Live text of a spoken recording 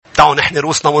ونحن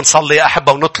رؤوسنا ونصلي يا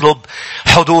أحبة ونطلب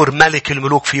حضور ملك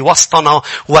الملوك في وسطنا،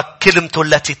 وكلمته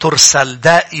التي ترسل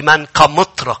دائما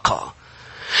كمطرقة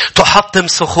تحطم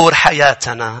صخور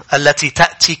حياتنا، التي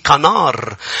تأتي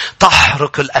كنار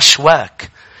تحرق الأشواك،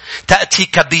 تأتي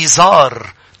كبيزار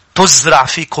تزرع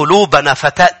في قلوبنا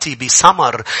فتأتي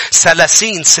بثمر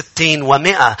 30 60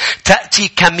 و100. تأتي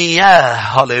كمياه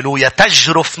هللويا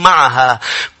تجرف معها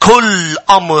كل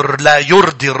أمر لا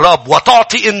يرضي الرب،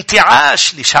 وتعطي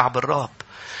انتعاش لشعب الرب.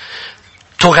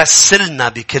 تغسلنا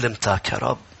بكلمتك يا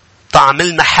رب،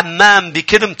 تعملنا حمام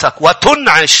بكلمتك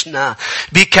وتنعشنا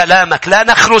بكلامك. لا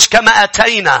نخرج كما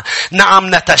أتينا.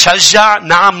 نعم نتشجع،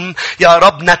 نعم يا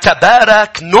رب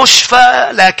نتبارك، نشفى،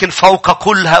 لكن فوق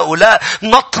كل هؤلاء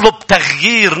نطلب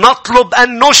تغيير، نطلب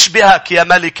أن نشبهك يا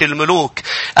ملك الملوك.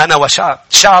 أنا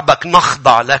وشعبك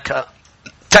نخضع لك.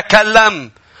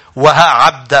 تكلم وها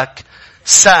عبدك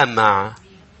سامع.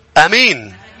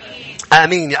 آمين.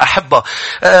 آمين يا أحبة.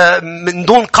 من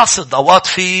دون قصد أوقات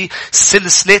في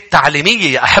سلسلة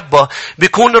تعليمية يا أحبة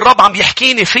بيكون الرب عم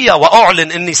يحكيني فيها،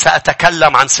 وأعلن أني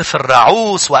سأتكلم عن سفر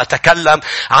راعوس وأتكلم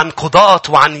عن قضاة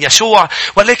وعن يشوع،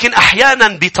 ولكن أحيانا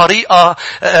بطريقة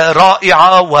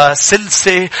رائعة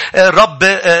وسلسة الرب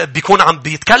بيكون عم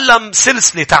بيتكلم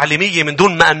سلسلة تعليمية من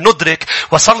دون ما أن ندرك.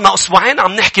 وصلنا أسبوعين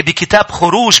عم نحكي بكتاب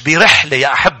خروج برحلة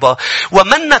يا أحبة،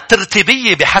 ومنا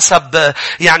الترتيبية بحسب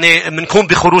يعني منكون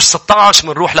بخروج 16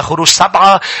 منروح لخروج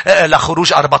 7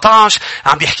 لخروج 14.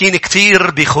 عم بيحكيني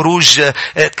كتير بخروج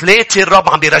 3. الرب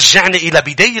عم بيرجعني إلى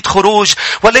بداية خروج.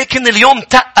 ولكن اليوم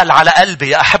تقل على قلبي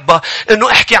يا أحبة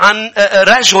أنه أحكي عن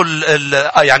رجل،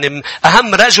 يعني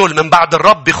أهم رجل من بعد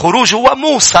الرب بخروج هو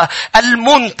موسى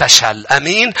المنتشل.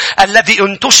 أمين. الذي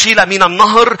انتشل من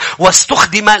النهر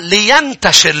واستخدم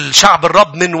لينتشل شعب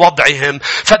الرب من وضعهم.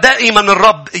 فدائما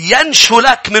الرب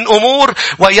ينشلك من أمور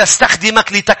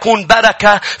ويستخدمك لتكون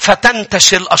بركة،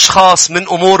 فتنتشل أشخاص من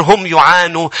أمور هم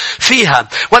يعانوا فيها.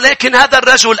 ولكن هذا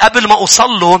الرجل قبل ما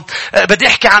أوصله بدي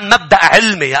أحكي عن مبدأ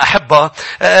علمي يا أحبة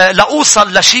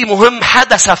لأوصل لشيء مهم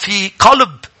حدث في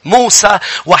قلب موسى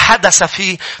وحدث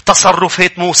في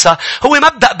تصرفات موسى. هو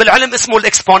مبدأ بالعلم اسمه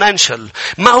الإكسبوننشال.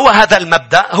 ما هو هذا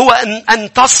المبدأ؟ هو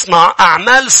أن تصنع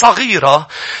أعمال صغيرة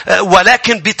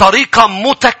ولكن بطريقة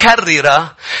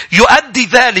متكررة يؤدي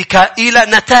ذلك إلى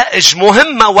نتائج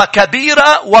مهمة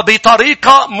وكبيرة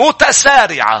وبطريقة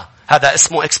متسارعة. هذا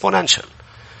اسمه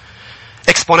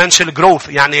exponential growth،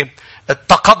 يعني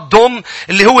التقدم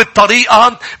اللي هو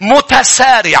الطريقة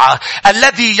متسارعة.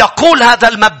 الذي يقول هذا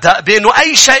المبدأ بأنه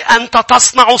أي شيء أنت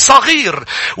تصنع صغير،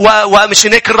 ومش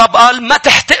هيك الرب قال ما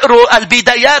تحتقروا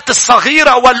البدايات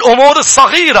الصغيرة والأمور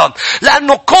الصغيرة،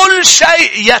 لأنه كل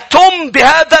شيء يتم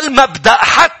بهذا المبدأ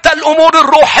حتى الأمور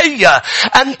الروحية.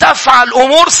 أن تفعل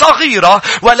أمور صغيرة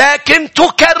ولكن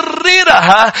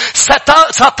تكررها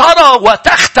سترى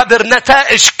وتختبر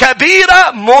نتائج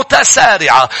كبيرة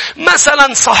متسارعة.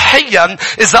 مثلا صحيا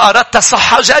إذا أردت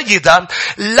صحة جيدة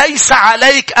ليس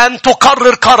عليك أن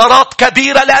تقرر قرارات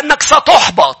كبيرة لأنك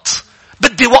ستحبط.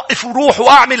 بدي وقف وروح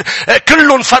وأعمل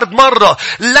كل فرد مرة.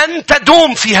 لن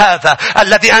تدوم في هذا.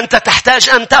 الذي أنت تحتاج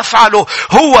أن تفعله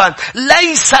هو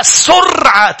ليس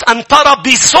سرعة أن ترى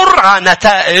بسرعة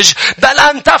نتائج، بل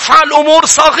أن تفعل أمور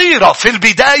صغيرة في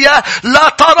البداية لا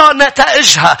ترى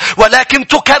نتائجها، ولكن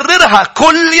تكررها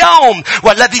كل يوم،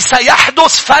 والذي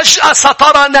سيحدث فجأة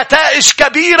سترى نتائج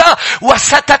كبيرة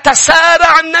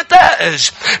وستتسارع النتائج.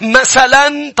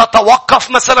 مثلا تتوقف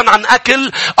مثلا عن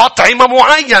أكل أطعمة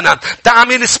معينة،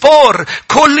 تعمل سبور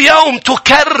كل يوم،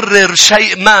 تكرر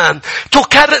شيء ما،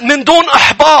 تكرر من دون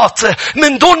إحباط،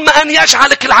 من دون ما أن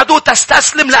يجعلك العدو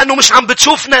تستسلم لأنه مش عم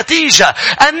بتشوف نتيجة.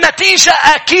 النتيجة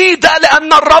أكيدة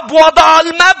لأن الرب وضع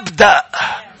المبدأ.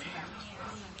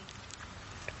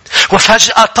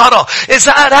 وفجأة ترى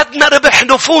إذا أردنا ربح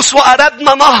نفوس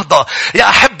وأردنا نهضة يا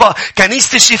أحبة،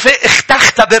 كنيسة الشفاء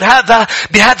تختبر هذا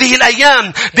بهذه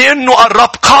الأيام، بأنه الرب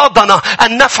قادنا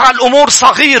أن نفعل أمور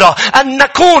صغيرة، أن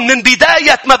نكون من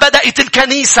بداية ما بدأت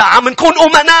الكنيسة عم نكون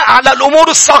أمناء على الأمور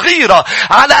الصغيرة،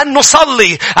 على أن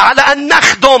نصلي، على أن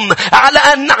نخدم، على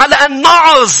أن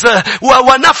نعظ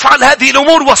ونفعل هذه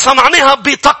الأمور. وصنعناها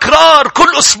بتكرار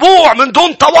كل أسبوع من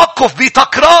دون توقف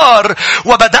بتكرار،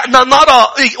 وبدأنا نرى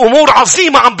أمور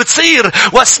عظيمة عم بتصير.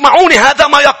 واسمعوني، هذا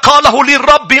ما يقاله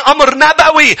للرب أمر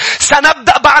نبوي.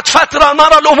 سنبدأ بعد فترة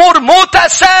نرى الأمور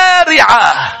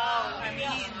متسارعة،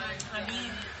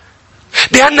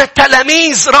 بأن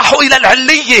التلاميذ راحوا إلى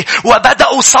العلية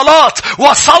وبدأوا صلاة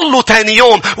وصلوا تاني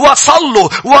يوم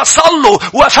وصلوا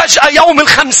وفجأة يوم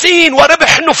 50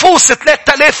 وربح نفوس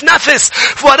 3000 نفس،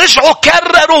 ورجعوا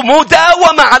كرروا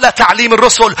مداومة على تعليم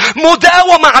الرسل،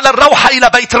 مداومة على الروحة إلى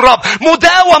بيت الرب،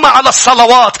 مداومة على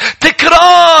الصلوات،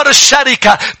 تكرار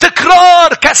الشركة، تكرار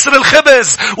بتكرار كسر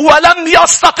الخبز، ولم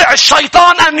يستطع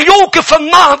الشيطان أن يوقف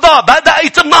النهضة.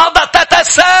 بدأت النهضة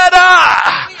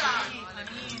تتسارع.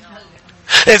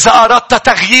 إذا أردت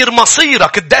تغيير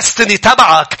مصيرك، الدستني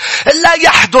تبعك، لا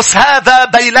يحدث هذا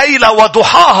بين ليلة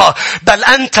وضحاها، بل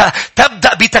أنت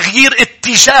تبدأ بتغيير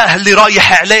اتجاه اللي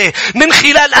رايح عليه من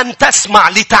خلال أن تسمع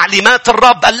لتعليمات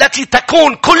الرب التي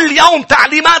تكون كل يوم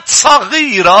تعليمات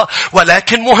صغيرة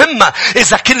ولكن مهمة.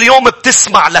 إذا كل يوم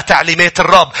بتسمع لتعليمات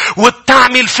الرب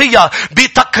وبتعمل فيها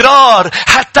بتكرار،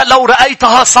 حتى لو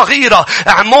رأيتها صغيرة،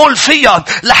 اعمل فيها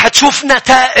رح تشوف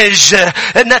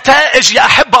نتائج يا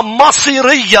أحبة مصيرية،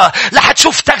 رح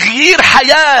تشوف تغيير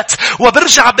حياة.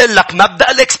 وبرجع بقول لك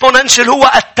مبدأ الاكسبوننشال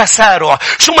هو التسارع.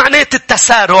 شو معنات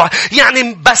التسارع؟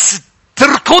 يعني بس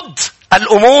تركض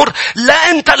الأمور لا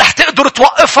أنت رح تقدر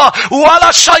توقفها، ولا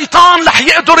الشيطان رح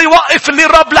يقدر يوقف اللي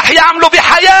الرب رح يعمله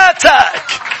بحياتك.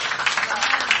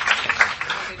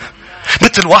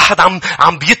 مثل واحد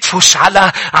عم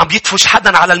بيدفش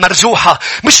حدا على المرجوحة.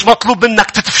 مش مطلوب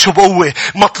منك تدفشه بقوة،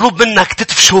 مطلوب منك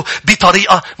تدفشه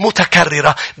بطريقة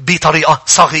متكررة، بطريقة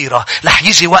صغيرة. رح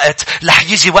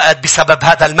يجي وقت بسبب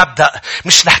هذا المبدأ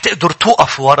مش رح تقدر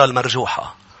توقف ورا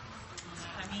المرجوحة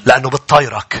لأنه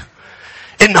بتطيرك.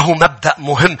 إنه مبدأ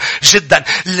مهم جدا.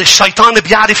 الشيطان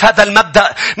بيعرف هذا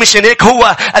المبدأ، مش هيك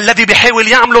هو الذي بيحاول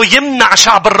يعمله، يمنع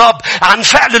شعب الرب عن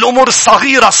فعل الأمور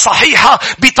الصغيرة الصحيحة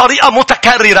بطريقة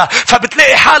متكررة.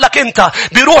 فبتلاقي حالك أنت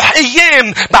بيروح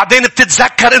أيام بعدين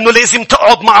بتتذكر إنه لازم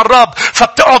تقعد مع الرب،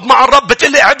 فبتقعد مع الرب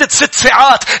بتقلي عدد 6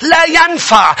 ساعات. لا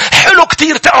ينفع. حلو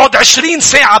كتير تقعد 20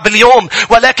 ساعة باليوم،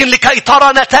 ولكن لكي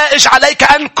ترى نتائج عليك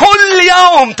أن كل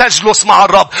يوم تجلس مع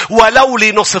الرب ولو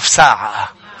لنصف ساعة.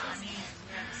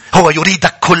 هو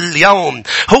يريدك كل يوم.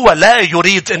 هو لا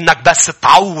يريد انك بس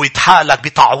تعود حالك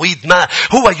بتعويض ما.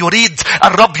 هو يريد،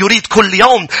 الرب يريد كل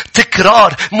يوم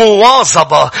تكرار،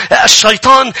 مواظبة.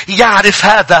 الشيطان يعرف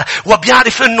هذا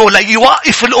وبيعرف انه لا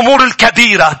يوقف الامور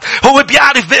الكبيرة. هو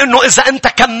بيعرف بانه اذا انت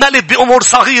كملت بامور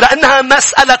صغيرة انها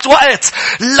مسألة وقت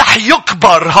رح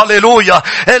يكبر. هاليلويا.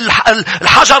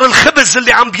 الحجر الخبز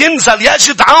اللي عم بينزل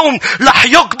يجد عون رح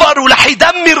يكبر ورح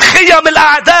يدمر خيم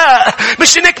الاعداء.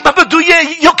 مش انك ما بده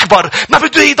يكبر، ما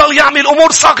بده يضل يعمل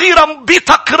أمور صغيرة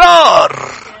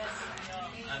بتكرار.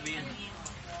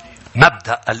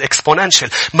 مبدأ الإكسبوننشال.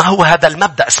 ما هو هذا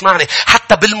المبدأ؟ اسمعني،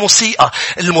 حتى بالموسيقى،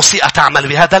 الموسيقى تعمل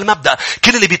بهذا المبدأ.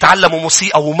 كل اللي بيتعلموا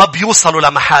موسيقى وما بيوصلوا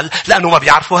لمحل لأنه ما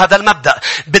بيعرفوا هذا المبدأ.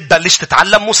 بتبلش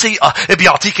تتعلم موسيقى،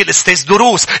 بيعطيك الأستاذ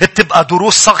دروس، بتبقى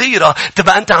دروس صغيرة،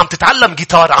 بتبقى أنت عم تتعلم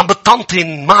جيتار، عم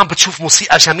بتطنطن، ما عم بتشوف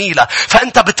موسيقى جميلة،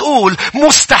 فأنت بتقول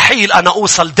مستحيل أنا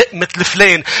أوصل دق مثل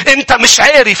فلان. أنت مش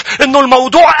عارف إنه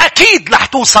الموضوع أكيد رح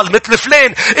توصل مثل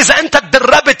فلان إذا أنت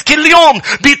تدربت كل يوم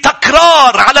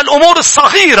بتكرار على الأمور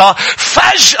الصغيرة.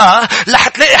 فجأة رح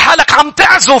تلاقي حالك عم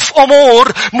تعزف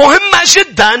أمور مهمة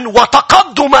جدا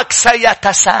وتقدمك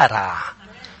سيتسارع.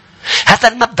 هذا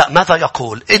المبدأ ماذا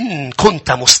يقول؟ إن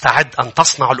كنت مستعد أن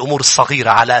تصنع الأمور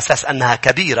الصغيرة على أساس أنها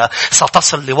كبيرة،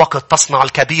 ستصل لوقت تصنع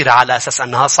الكبيرة على أساس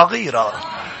أنها صغيرة.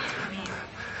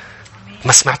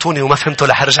 ما سمعتوني وما فهمتوا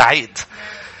لحرجع عيد.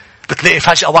 بتلاقي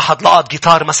فجأة واحد لقط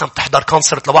جيتار، مثلا بتحضر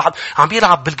كونسرت لواحد عم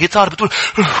يلعب بالجيتار، بتقول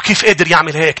كيف قادر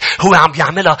يعمل هيك؟ هو عم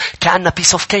يعملها كأنها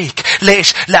بيس اوف كيك.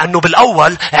 ليش؟ لأنه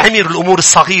بالأول عمل الأمور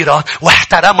الصغيرة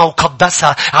واحترمها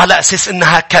وقدسها على أساس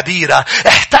إنها كبيرة.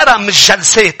 احترم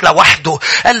الجلسات لوحده،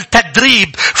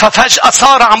 التدريب، ففجأة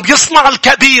صار عم يصنع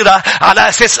الكبيرة على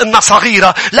أساس إنها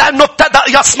صغيرة، لأنه ابتدأ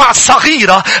يصنع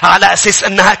الصغيرة على أساس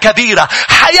إنها كبيرة.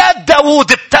 حياة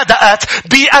داود ابتدأت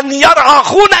بأن يرعى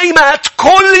غنيمات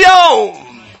كل يوم.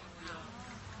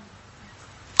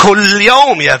 كل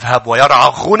يوم يذهب ويرعى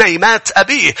غنيمات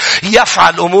أبيه،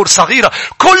 يفعل أمور صغيرة.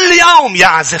 كل يوم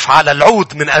يعزف على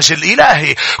العود من أجل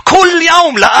إلهي. كل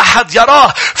يوم لا أحد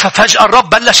يراه. ففجأة الرب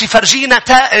بلش يفرجيه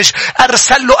نتائج.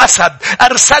 أرسل له أسد،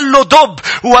 أرسل له دب،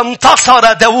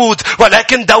 وانتصر داود.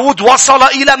 ولكن داود وصل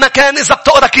إلى مكان، إذا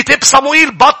بتقرأ كتاب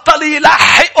صموئيل، بطل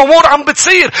يلحق أمور عم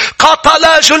بتصير.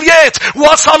 قتل جولييت،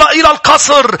 وصل إلى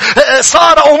القصر،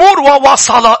 صار أمور،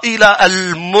 ووصل إلى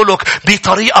الملك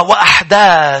بطريقة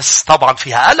وأحداث طبعا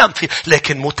فيها ألم،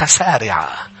 لكن متسارعة.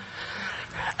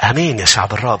 أمين يا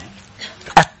شعب الرب.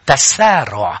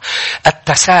 التسارع.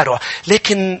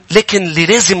 لكن اللي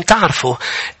لازم تعرفه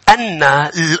أن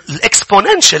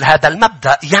الإكسبوننشال، هذا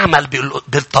المبدأ، يعمل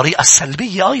بالطريقة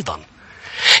السلبية أيضا.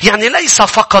 يعني ليس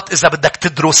فقط إذا بدك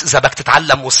تدرس، إذا بدك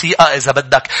تتعلم موسيقى،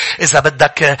 إذا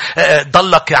بدك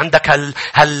ضلك عندك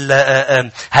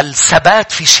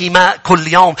هالثبات في شيماء كل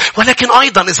يوم، ولكن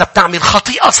أيضا إذا بتعمل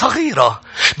خطيئة صغيرة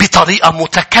بطريقة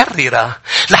متكررة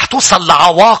رح توصل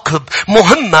لعواقب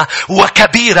مهمة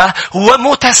وكبيرة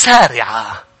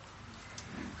ومتسارعة.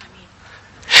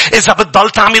 إذا بتضل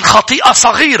تعمل خطيئة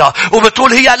صغيرة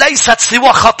وبتقول هي ليست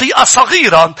سوى خطيئة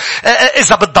صغيرة،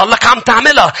 إذا بتضلك عم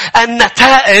تعملها،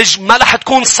 النتائج ما رح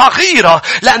تكون صغيرة،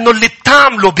 لأنه اللي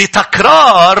بتعمله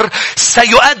بتكرار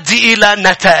سيؤدي إلى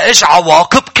نتائج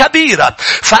عواقب كبيرة.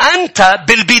 فأنت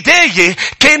بالبداية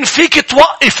كان فيك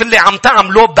توقف اللي عم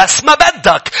تعمله بس ما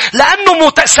بدك، لأنه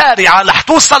متسارعة رح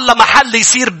توصل لمحل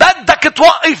يصير بدك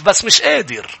توقف بس مش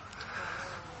قادر.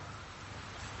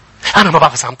 أنا ما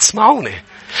بعرف إذا عم تسمعوني.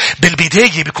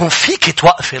 بالبداية بيكون فيك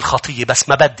توقفي الخطية بس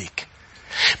ما بدك.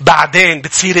 بعدين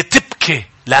بتصيري تبكي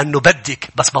لأنه بدك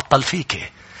بس بطل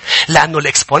فيك. لأنه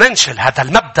الإكسبوننشل هذا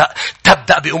المبدأ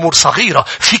تبدأ بأمور صغيرة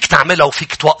فيك تعملها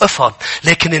وفيك توقفها،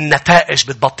 لكن النتائج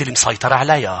بتبطل مسيطر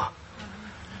عليها.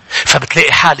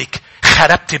 فبتلاقي حالك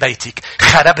خربت بيتك،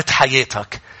 خربت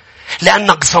حياتك،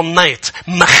 لأنك ظنيت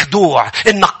مخدوع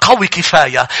إنك قوي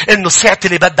كفاية إنه الساعة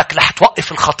اللي بدك رح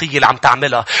توقف الخطية اللي عم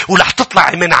تعملها ورح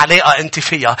تطلع من علاقة أنت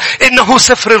فيها. إنه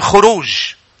سفر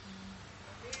الخروج.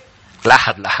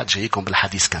 لأحد جايكم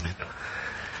بالحديث كمان.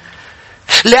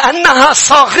 لأنها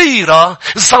صغيرة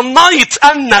ظنيت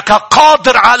أنك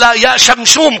قادر على يا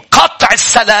شمشوم قطع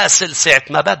السلاسل ساعة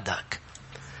ما بدك.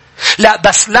 لا،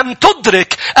 بس لم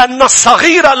تدرك أن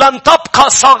الصغيرة لن تبقى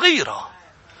صغيرة.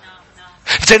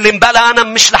 بتقول مبلا أنا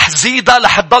مش رح زيدها،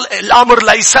 رح تضل. الأمر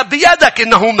ليس بيدك.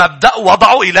 إنه مبدأ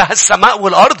وضعه إله السماء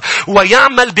والأرض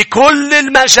ويعمل بكل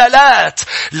المجالات،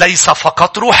 ليس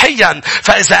فقط روحيا.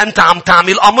 فإذا أنت عم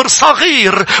تعمل أمر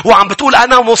صغير وعم بتقول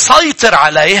أنا مسيطر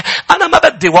عليه، أنا ما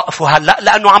بدي وقفه هلأ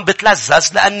لأنه عم بتلذذ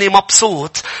لأني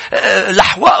مبسوط،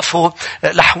 رح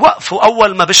وقفه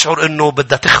أول ما بشعر إنه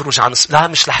بدها تخرج عن. لا،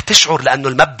 مش رح تشعر، لأنه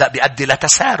المبدأ بيؤدي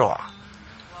لتسارع.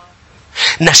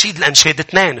 نشيد الأنشاد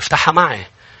 2 افتحها معي.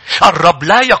 الرب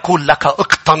لا يقول لك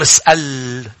اقتنص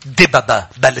الدببة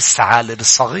بل الثعالب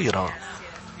الصغيرة.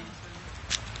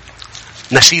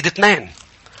 نشيد 2.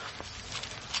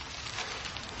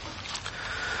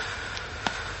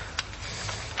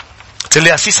 قلت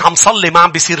لي أسيس عم صلي ما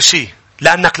عم بيصير شيء،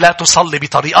 لأنك لا تصلي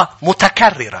بطريقة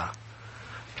متكررة.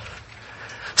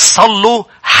 صلوا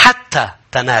حتى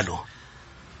تنالوا.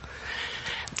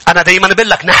 أنا دايما بقول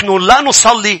لك نحن لا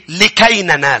نصلي لكي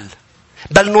ننال،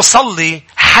 بل نصلي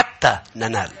حتى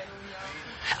ننال.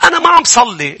 أنا ما عم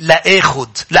صلي لأخذ،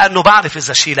 لأنه بعرف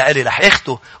إذا شيء لألي رح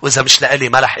أخده وإذا مش لألي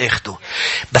ما رح أخده.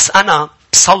 بس أنا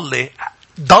بصلي،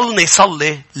 ضلني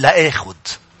صلي لأخذ،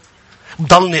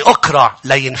 ضلني أقرع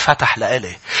لينفتح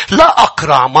لألي. لا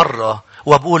أقرع مرة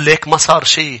وبقول لك ما صار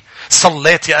شيء،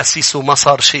 صليت يا أسيس وما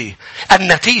صار شيء.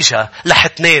 النتيجة رح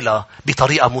تنالها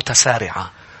بطريقة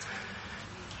متسارعة.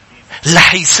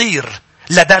 رح يصير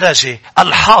لدرجة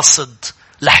الحاصد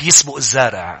رح يسبق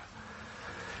الزارع.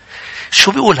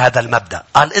 شو بيقول هذا المبدأ؟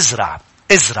 قال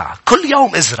ازرع كل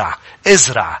يوم،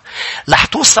 ازرع. رح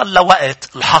توصل لوقت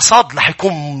الحصاد رح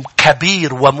يكون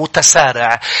كبير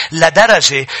ومتسارع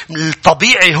لدرجة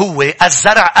الطبيعي هو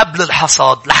الزرع قبل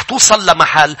الحصاد. رح توصل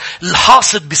لمحل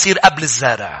الحاصد بيصير قبل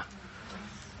الزارع.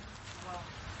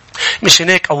 مش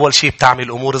هناك أول شيء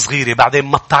بتعمل أمور صغيرة، بعدين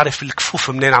ما بتعرف الكفوف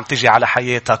منين عم تجي على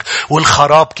حياتك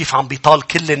والخراب كيف عم بيطال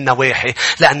كل النواحي،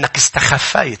 لأنك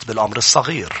استخفيت بالأمر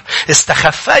الصغير،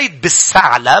 استخفيت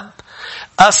بالثعلب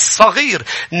الصغير.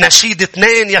 نشيد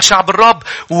 2 يا شعب الرب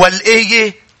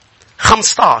والآية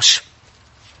 15.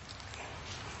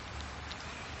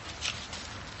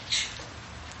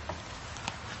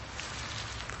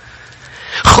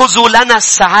 خذوا لنا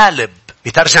الثعالب،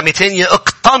 بترجمة ثانية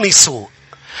اقتنصوا،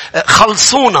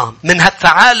 خلصونا من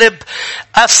هالثعالب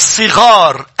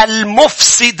الصغار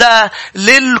المفسدة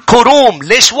للكروم.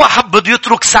 ليش واحد بده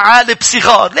يترك ثعالب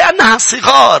صغار؟ لأنها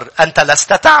صغار، أنت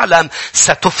لست تعلم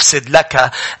ستفسد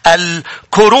لك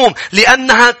الكروم،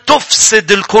 لأنها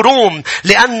تفسد الكروم،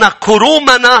 لأن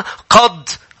كرومنا قد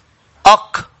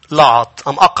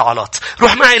أقعلت.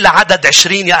 روح معي لعدد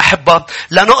 20 يا أحبة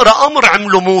لنقرأ أمر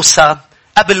عمله موسى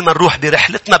قبل ما نروح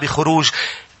برحلتنا بخروج.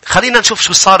 خلينا نشوف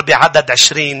شو صار بعدد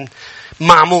 20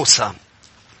 مع موسى.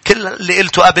 كل اللي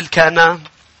قلته قبل كان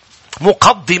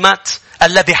مقدمة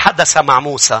الذي حدث مع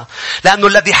موسى، لأنه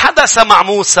الذي حدث مع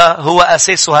موسى هو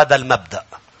أساس هذا المبدأ،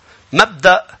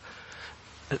 مبدأ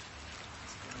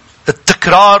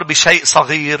التكرار بشيء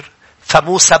صغير.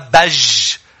 فموسى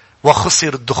بج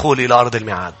وخسر الدخول إلى أرض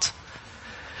الميعاد.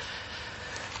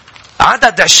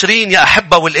 عدد 20 يا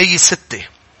أحبة والآية 6.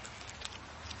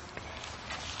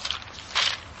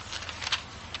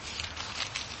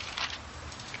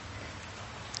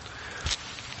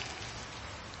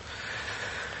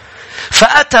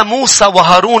 فأتى موسى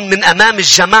وهارون من أمام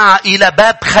الجماعة إلى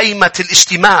باب خيمة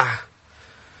الاجتماع،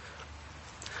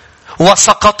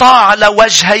 وسقطا على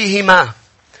وجهيهما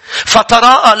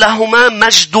فتراءى لهما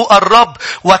مجد الرب،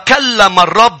 وكلم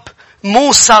الرب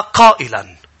موسى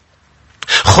قائلا: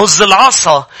 خذ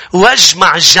العصا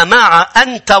واجمع الجماعة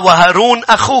أنت وهارون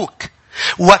أخوك،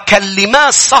 وكلما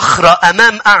الصخرة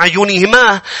أمام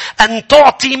أعينهما أن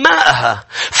تعطي ماءها،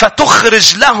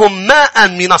 فتخرج لهم ماء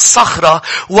من الصخرة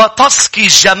وتسقي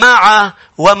الجماعة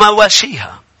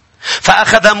ومواشيها.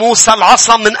 فأخذ موسى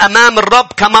العصا من أمام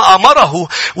الرب كما أمره،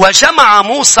 وجمع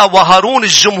موسى وهارون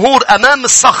الجمهور أمام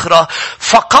الصخرة،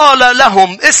 فقال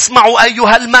لهم: اسمعوا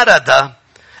أيها المردة،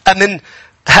 أمن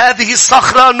هذه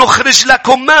الصخرة نخرج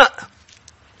لكم ماء.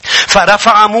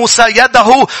 فرفع موسى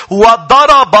يده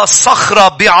وضرب الصخرة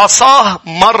بعصاه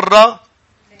مرتين،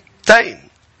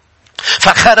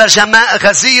 فخرج ماء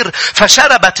غزير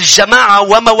فشربت الجماعة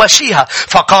ومواشيها.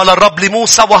 فقال الرب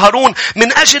لموسى وهارون: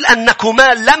 من أجل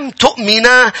أنكما لم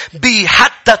تؤمنا بي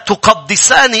حتى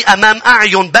تقدسان أمام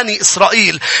أعين بني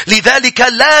إسرائيل، لذلك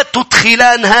لا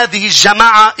تدخلان هذه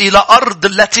الجماعة إلى أرض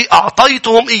التي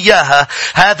أعطيتهم إياها.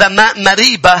 هذا ماء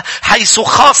مريبة حيث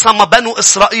خاصم بنو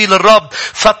إسرائيل الرب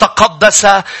فتقدس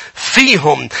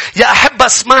فيهم. يا أحب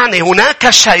اسمعني، هناك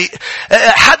شيء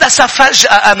حدث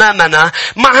فجأة أمامنا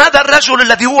مع هذا الرجل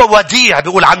الذي هو وديع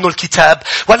بيقول عنه الكتاب،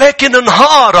 ولكن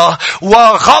انهار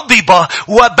وغضب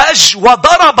وبج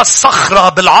وضرب الصخرة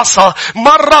بالعصا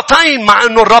مرتين، مع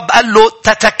أنه الرب قال له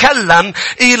تتكلم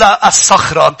إلى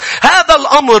الصخرة. هذا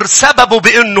الأمر سببه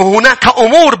بأنه هناك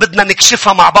أمور بدنا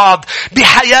نكشفها مع بعض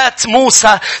بحياة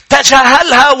موسى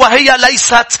تجاهلها، وهي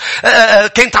ليست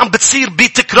كانت عم بتصير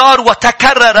بتكرار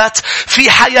وتكررت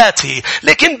في حياته.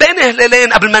 لكن بين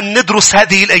هلالين قبل ما ندرس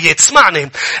هذه الآيات،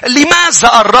 اسمعني،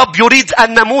 لماذا الرب يريد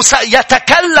أن موسى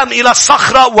يتكلم إلى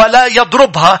الصخرة ولا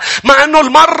يضربها، مع أنه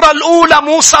المرة الأولى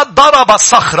موسى ضرب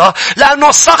الصخرة؟ لأنه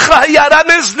الصخرة هي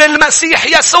رمز للمسيح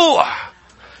يسوع.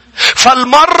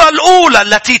 فالمرة الأولى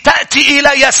التي تأتي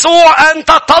إلى يسوع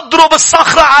أنت تضرب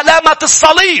الصخرة، علامة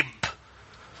الصليب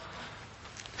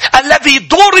الذي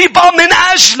ضرب من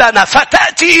أجلنا،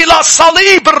 فتأتي إلى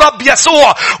صليب الرب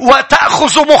يسوع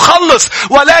وتأخذ مخلص.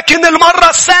 ولكن المرة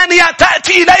الثانية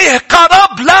تأتي إليه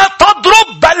كرب، لا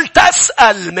تضرب بل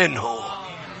تسأل منه.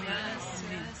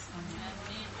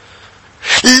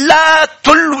 لا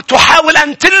تحاول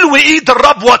أن تلوي إيد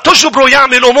الرب وتجبره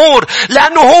يعمل أمور،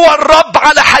 لأنه هو الرب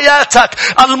على حياتك.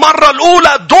 المرة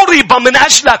الأولى ضرب من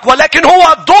أجلك، ولكن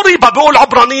هو ضرب بيقول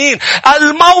عبرانيين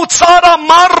الموت صار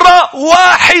مرة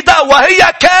واحدة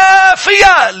وهي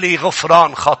كافية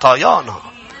لغفران خطايانا.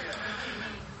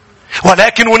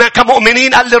 ولكن هناك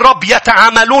مؤمنين قال للرب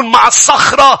يتعاملون مع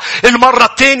الصخرة المرة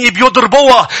الثانية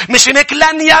بيضربوها. مش هناك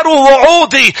لن يروا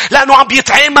وعودي، لأنه عم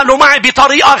بيتعاملوا معي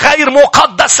بطريقة غير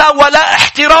مقدسة ولا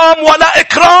احترام ولا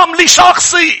إكرام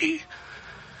لشخصي.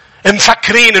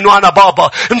 مفكرين انه انا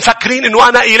بابا، مفكرين انه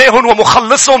انا اله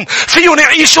ومخلصهم، فيهم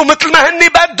يعيشوا مثل ما هني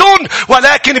بدون،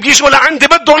 ولكن بيجوا لعندي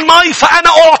بدهم مي فانا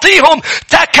اعطيهم.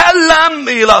 تكلم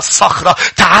الى الصخرة،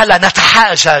 تعال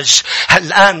نتحاجج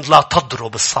الان، لا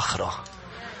تضرب الصخرة.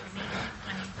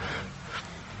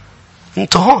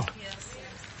 انت هون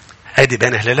هيدي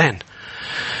بين هلالين.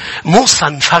 موسى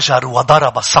انفجر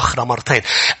وضرب الصخرة مرتين.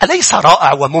 أليس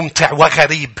رائع وممتع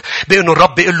وغريب بأنه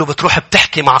الرب يقول له بتروح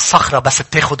بتحكي مع الصخرة بس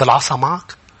بتاخد العصا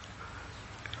معك؟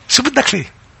 شو بدك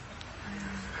فيه؟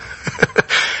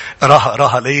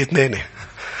 راها ليه اثنين.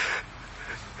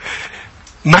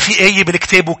 ما في آية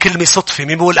بالكتاب وكلمة صدفة.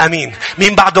 مين بيقول أمين؟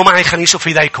 مين بعده معي؟ خليني أشوف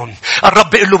إيديكم.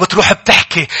 الرب يقول له بتروح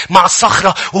بتحكي مع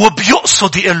الصخرة،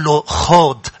 وبيقصد يقول له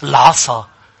خد العصا،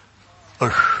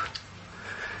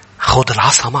 خذ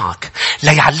العصا معك.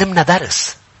 لا يعلمنا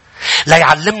درس، لا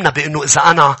يعلمنا بأنه إذا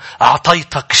أنا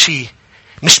أعطيتك شيء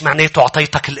مش معناته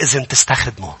أعطيتك الإذن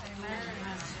تستخدمه.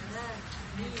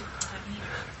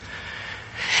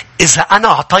 إذا أنا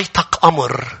أعطيتك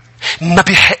أمر ما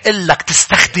بيحق لك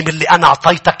تستخدم اللي أنا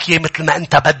أعطيتك إياه مثل ما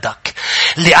أنت بدك.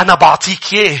 اللي أنا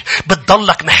بعطيك إياه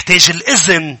بتضلك محتاج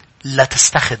الإذن لا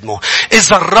تستخدمه.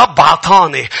 إذا الرب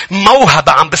عطاني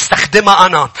موهبة عم بستخدمها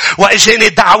أنا، وإجاني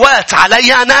دعوات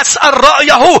علي أنا أسأل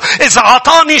رأيه، إذا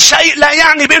عطاني شيء لا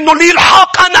يعني بأنه لي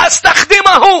الحق أن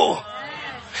أستخدمه،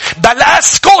 بل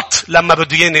أسكت لما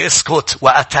بديني أسكت،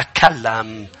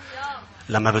 وأتكلم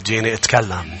لما بديني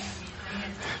أتكلم.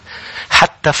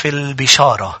 حتى في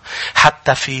البشارة،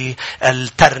 حتى في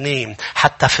الترنيم،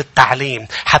 حتى في التعليم،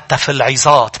 حتى في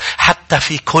العظات، حتى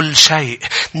في كل شيء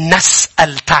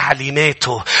نسأل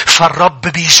تعليماته. فالرب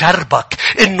بيجربك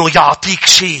انه يعطيك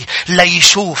شيء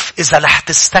ليشوف اذا رح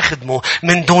تستخدمه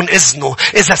من دون اذنه.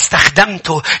 اذا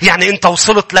استخدمته يعني انت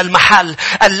وصلت للمحل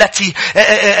التي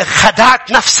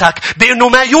خدعت نفسك بانه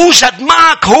ما يوجد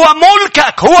معك هو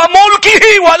ملكك، هو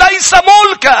ملكه وليس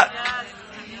ملكك.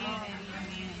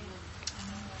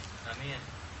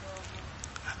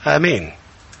 آمين.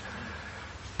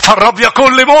 فالرب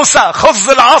يقول لموسى خذ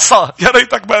العصا. يا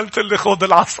ريتك ما قلت لي خذ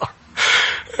العصا.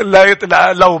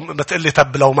 لا لو بتقول لي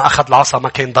طب لو ما أخذ العصا ما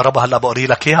كان ضربها. هلا بقري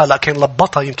لك إياها. لا كان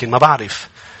لبطها يمكن ما بعرف.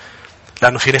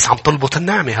 لأنه في ناس عم تلبط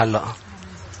النعمة هلا.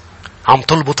 عم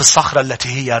تلبط الصخرة التي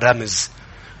هي رمز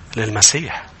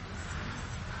للمسيح.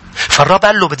 فالرب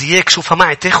قال له بدي إياك شوفها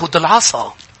معي تاخد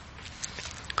العصا.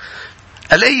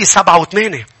 الآية 7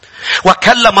 و8.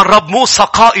 وكلم الرب موسى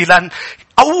قائلا.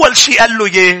 أول شيء قال له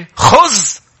إيه؟ خذ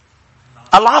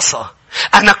العصا.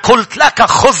 أنا قلت لك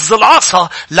خذ العصا.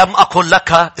 لم أقل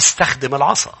لك استخدم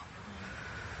العصا.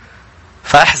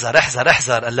 فاحذر احذر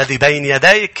احذر الذي بين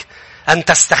يديك أن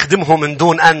تستخدمه من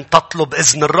دون أن تطلب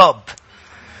إذن الرب.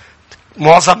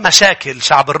 معظم مشاكل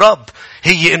شعب الرب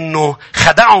هي إنه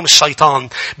خدعهم الشيطان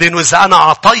بأنه إذا أنا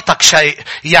أعطيتك شيء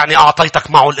يعني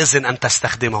أعطيتك معه الإذن أن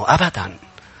تستخدمه. أبدا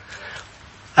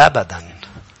أبدا.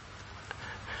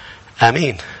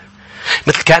 آمين.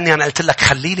 مثل كأني أنا قلت لك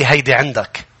خلي لي هيدي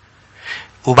عندك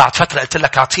وبعد فترة قلت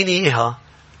لك أعطيني إياها.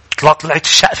 طلعت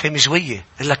الشقفة مجوية.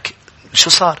 قل لك شو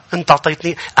صار؟ أنت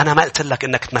أعطيتني. أنا ما قلت لك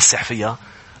إنك تمسح فيها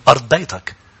أرض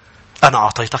بيتك. أنا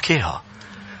أعطيتك إياها.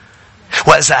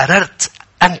 وإذا قررت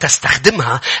أن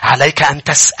تستخدمها عليك أن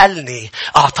تسألني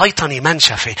أعطيتني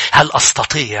منشفة هل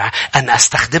أستطيع أن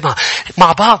أستخدمها.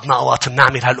 مع بعضنا أوقات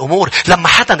بنعمل هالأمور. لما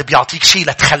حدا بيعطيك شيء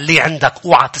لتخليه عندك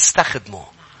اوعى تستخدمه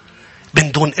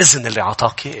من دون إذن اللي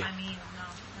عطاك إيه.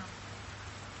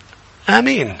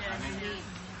 آمين.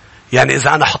 يعني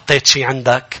إذا أنا حطيت شيء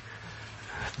عندك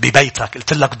ببيتك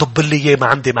قلت لك ضب لي إيه ما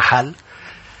عندي محل.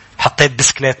 حطيت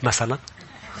بسكليت مثلا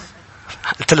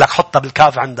قلت لك حطها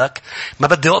بالكاف عندك ما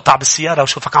بدي أقطع بالسيارة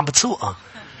وشوفك عم بتسوقها.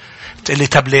 تقول لي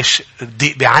طب ليش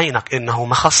الضيق بعينك؟ إنه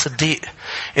ما خص الضيق.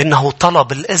 إنه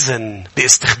طلب الإذن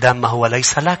باستخدام ما هو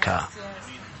ليس لك.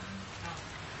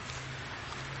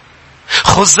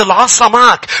 خذ العصا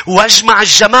معك واجمع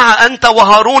الجماعة أنت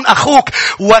وهارون أخوك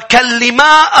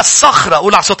وكلما الصخرة.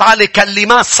 قول على صوت عالي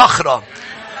كلما الصخرة.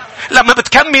 لما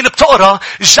بتكمل بتقرأ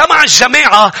جمع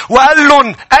الجماعة وقال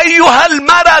لهم أيها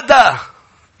المردة.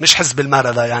 مش حزب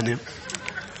المردة يعني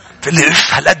اللي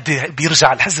هالقد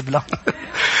بيرجع الحزب لا.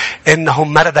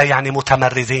 إنهم مردة يعني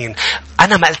متمردين.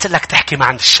 أنا ما قلت لك تحكي مع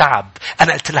الشعب.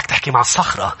 أنا قلت لك تحكي مع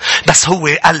الصخرة. بس هو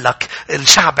قال لك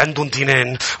الشعب عندهم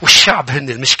دينين والشعب هن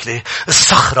المشكلة.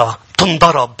 الصخرة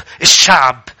تنضرب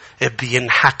الشعب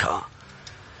بينحكى.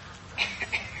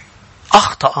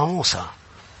 أخطأ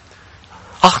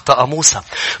موسى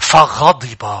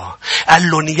فغضب.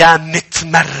 قال لهم يا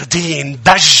متمردين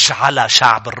بج على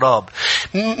شعب الرب.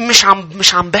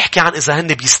 مش عم بحكي عن إذا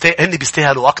هن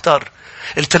بيستاهلوا أكتر.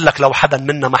 قلت لك لو حدا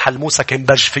منا محل موسى كان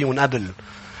بج فيهم قبل.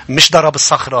 مش ضرب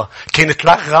الصخرة كانت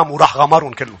لغم وراح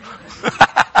غمرهم كله.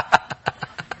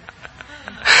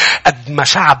 قد ما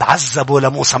شعب عذبوا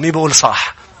لموسى. مين بيقول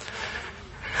صح؟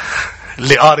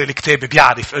 اللي قاري الكتاب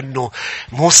بيعرف انه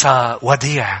موسى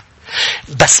وديع.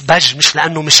 بس بج مش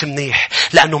لأنه مش منيح.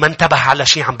 لأنه ما انتبه على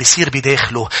شيء عم بيصير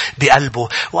بداخله بقلبه.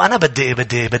 وأنا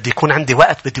بدي يكون عندي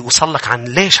وقت بدي أوصلك عن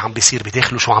ليش عم بيصير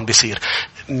بداخله شو عم بيصير.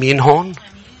 مين هون؟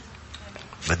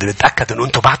 بدي أتأكد أنه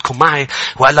أنتوا بعدكم معي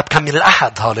وإلا بكمل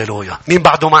الأحد. هاليلويا. مين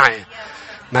بعده معي؟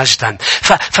 مجدا.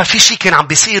 ففي شيء كان عم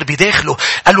بيصير بداخله.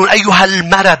 قالوا أيها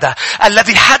المردة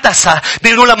الذي حدث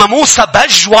بأنه لما موسى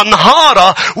بج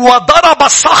وانهار وضرب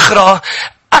الصخرة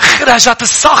أخرجت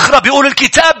الصخرة بيقول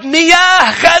الكتاب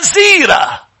مياه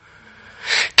غزيرة.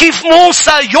 كيف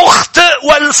موسى يخطئ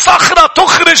والصخرة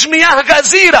تخرج مياه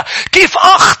غزيرة؟ كيف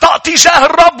أخطأ تجاه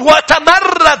الرب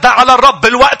وتمرد على الرب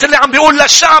الوقت اللي عم بيقول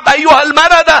للشعب أيها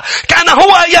المردة كان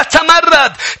هو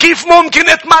يتمرد. كيف ممكن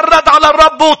اتمرد على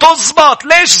الرب وتزبط؟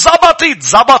 ليش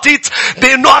زبطت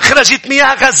بأنه أخرجت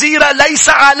مياه غزيرة. ليس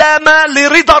علامة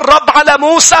لرضا الرب على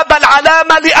موسى بل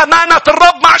علامة لأمانة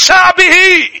الرب مع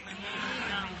شعبه.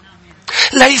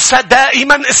 ليس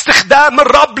دائما استخدام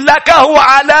الرب لك هو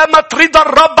علامة رضا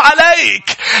الرب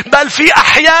عليك. بل في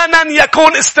أحيانا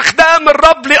يكون استخدام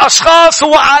الرب لأشخاص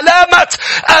هو علامة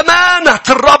أمانة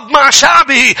الرب مع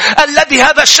شعبه. الذي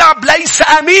هذا الشعب ليس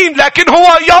أمين لكن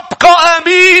هو يبقى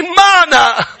أمين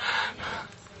معنا.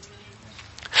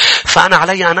 فأنا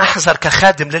علي أن أحذر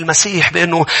كخادم للمسيح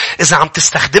بأنه إذا عم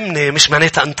تستخدمني مش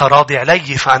معناتها أنت راضي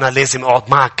علي فأنا لازم أقعد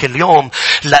معك كل يوم.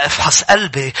 لا افحص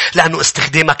قلبي لأنه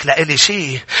استخدامك لإلي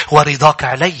شيء ورضاك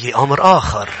علي أمر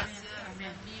آخر.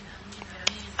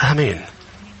 آمين.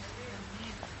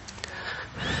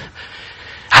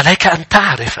 عليك أن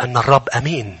تعرف أن الرب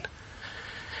أمين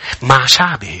مع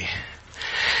شعبه.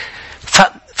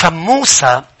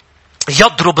 فموسى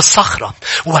يضرب الصخرة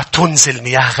وتنزل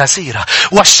مياه غزيرة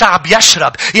والشعب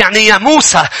يشرب. يعني يا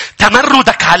موسى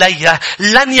تمردك علي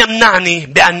لن يمنعني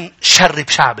بأن شرب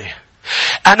شعبي.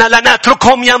 أنا لن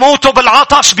أتركهم يموتوا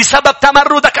بالعطش بسبب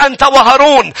تمردك أنت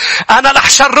وهارون. أنا رح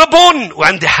شربهم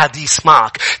وعندي حديث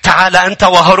معك. تعال أنت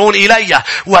وهارون إلي.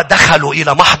 ودخلوا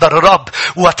إلى محضر الرب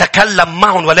وتكلم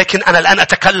معهم. ولكن أنا الآن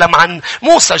أتكلم عن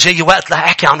موسى. جاي وقت لا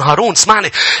أحكي عن هارون.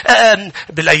 اسمعني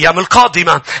بالأيام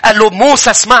القادمة. قال له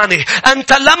موسى اسمعني،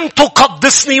 أنت لم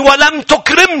تقدسني ولم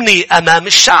تكرمني أمام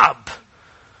الشعب.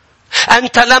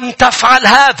 أنت لم تفعل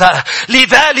هذا،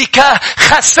 لذلك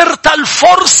خسرت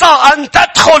الفرصة أن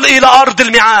تدخل إلى أرض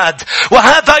الميعاد.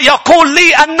 وهذا يقول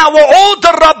لي أن وعود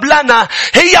الرب لنا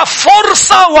هي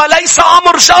فرصة وليس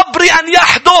أمر جبري أن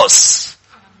يحدث.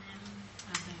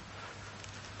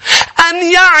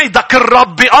 أن يعدك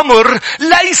الرب بأمر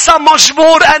ليس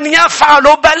مجبور أن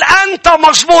يفعله، بل أنت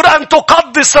مجبور أن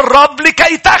تقدس الرب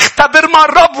لكي تختبر ما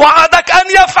الرب وعدك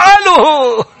أن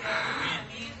يفعله.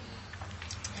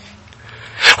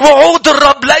 وعود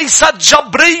الرب ليست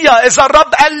جبرية. إذا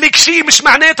الرب قال لك شيء مش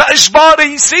معناتها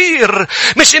إجباري يصير.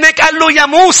 مش إنك قال له يا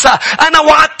موسى أنا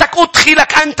وعدتك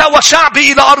أدخلك أنت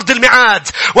وشعبي إلى أرض الميعاد،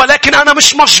 ولكن أنا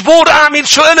مش مجبور أعمل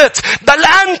شو قلت، بل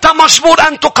أنت مجبور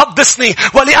أن تقدسني.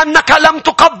 ولأنك لم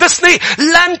تقدسني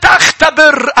لن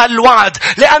تختبر الوعد،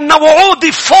 لأن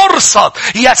وعودي فرصة.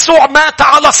 يسوع مات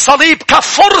على الصليب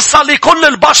كفرصة لكل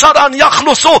البشر أن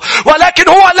يخلصوا، ولكن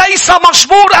هو ليس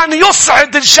مجبور أن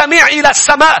يصعد الجميع إلى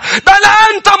السماء، بل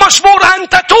أنت مجبور أن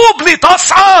تتوب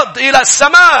لتصعد إلى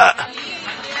السماء.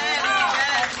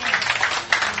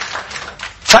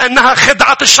 فإنها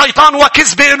خدعة الشيطان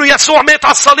وكذبة إنه يسوع مات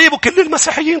على الصليب وكل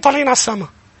المسيحيين طالعين على السماء.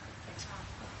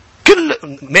 كل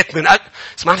مات من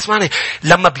اسمعني.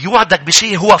 لما بيوعدك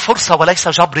بشيء هو فرصة وليس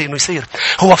جبري إنه يصير.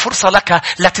 هو فرصة لك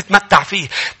لا تتمتع فيه،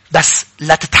 بس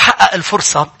لا تتحقق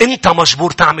الفرصة أنت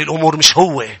مجبور تعمل أمور مش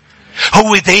هو.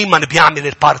 هو دايما بيعمل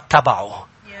البارت تبعه.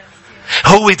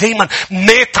 هو دايما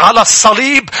مات على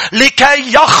الصليب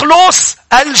لكي يخلص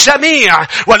الجميع.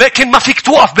 ولكن ما فيك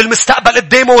توقف بالمستقبل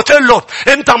قدامه وتقول له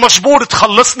انت مجبور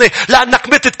تخلصني لانك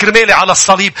متت كرمالي على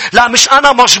الصليب. لا، مش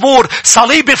انا مجبور.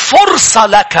 صليبي فرصة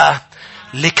لك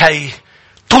لكي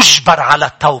تجبر على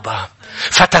التوبة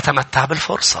فتتمتع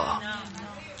بالفرصة.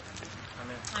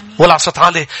 ولا صوت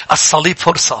عالي. الصليب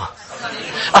فرصة.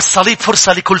 الصليب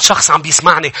فرصة لكل شخص عم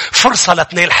بيسمعني. فرصة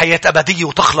لتنال حياة أبدية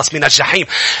وتخلص من الجحيم.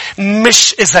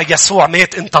 مش إذا يسوع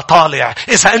مات أنت طالع،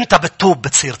 إذا أنت بتتوب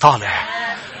بتصير طالع.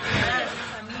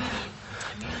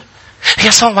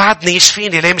 يسوع وعدني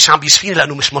يشفيني. ليه مش عم بيشفيني؟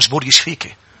 لأنه مش مجبور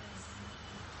يشفيك.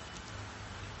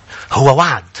 هو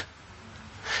وعد.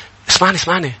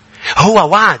 اسمعني. هو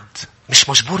وعد مش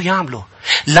مجبور يعمله.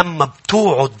 لما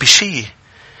بتوعد بشيء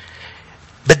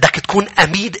بدك تكون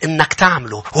أمين إنك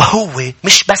تعمله. وهو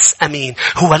مش بس أمين،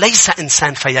 هو ليس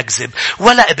إنسان فيكذب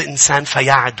ولا ابن إنسان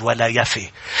فيعد ولا يفي.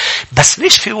 بس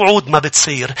ليش في وعود ما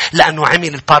بتصير؟ لأنه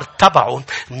عمل البارت تبعه.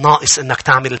 ناقص إنك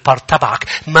تعمل البارت تبعك.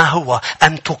 ما هو؟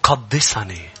 أن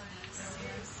تقدسني.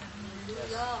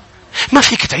 ما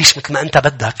فيك تعيش مثل ما أنت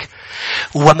بدك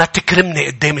وما تكرمني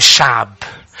قدام الشعب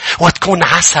وتكون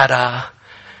عسرة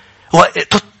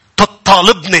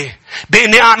وتطالبني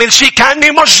بإني أعمل شيء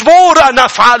كأني مجبور أن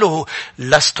أفعله.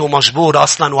 لست مجبور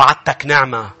أصلا. وعدتك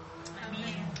نعمة.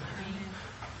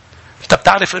 أنت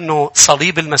بتعرف إنه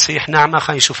صليب المسيح نعمة.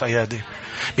 خلينا نشوف أيادي.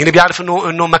 مين بيعرف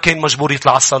إنه ما كان مجبور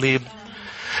يطلع على الصليب؟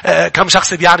 كم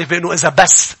شخص بيعرف بإنه إذا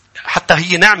بس حتى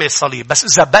هي نعمة الصليب، بس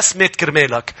إذا بس مات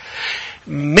كرمالك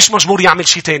مش مجبور يعمل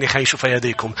شيء تاني. خلينا نشوف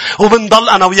أيديكم. وبنضل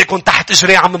أنا وياكم تحت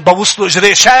إجري عم نبوصلوا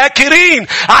إجري شاكرين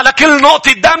على كل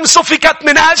نقطة دم سفكت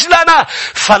من أجلنا.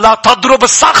 فلا تضرب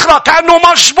الصخرة كأنه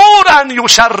مجبور أن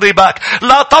يشربك.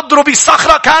 لا تضرب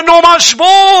الصخرة كأنه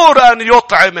مجبور أن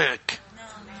يطعمك.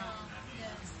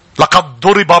 لقد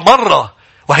ضرب مرة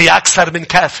وهي أكثر من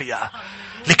كافية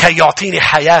لكي يعطيني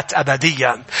حياة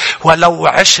أبدية. ولو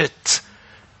عشت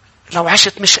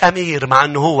مش أمير، مع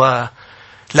أنه هو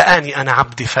لقاني أنا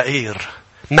عبدي فقير،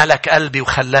 ملك قلبي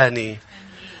وخلاني.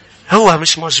 هو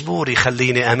مش مجبور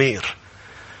يخليني أمير.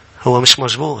 هو مش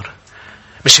مجبور.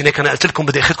 مش هناك أنا قلت لكم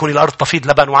بدي أخذكم إلى الأرض تفيض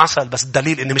لبن وعسل. بس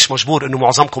الدليل إني مش مجبور إنه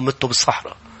معظمكم متوا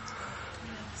بالصحراء.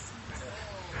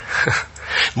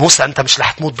 موسى أنت مش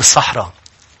رح تموت بالصحراء،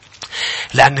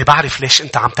 لأني بعرف ليش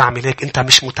أنت عم تعمل هيك. أنت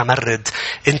مش متمرد.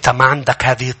 أنت ما عندك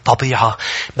هذه الطبيعة،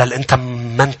 بل أنت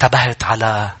ما انتبهت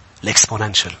على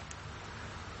الإكسبوننشل،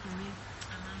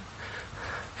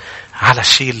 على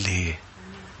الشيء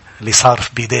اللي صار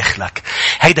بداخلك.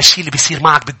 هيدا الشيء اللي بيصير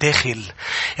معك بالداخل،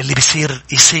 اللي بيصير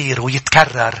يصير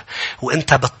ويتكرر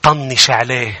وانت بتطنش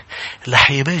عليه.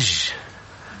 رح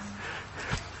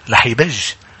يبج.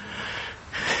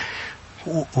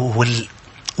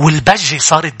 والبجة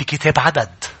صارت بكتاب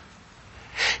عدد،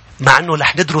 مع انه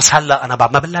رح ندرس هلا. انا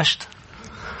بعد ما بلشت.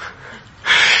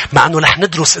 مع أنه رح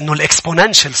ندرس أنه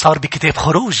الإكسبوننشل صار بكتاب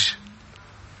خروج.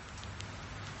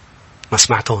 ما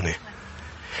سمعتوني؟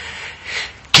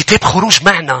 كتاب خروج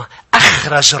معنا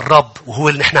أخرج الرب، وهو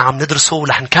اللي نحن عم ندرسه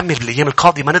ورح نكمل بالأيام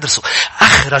القادمة ندرسه.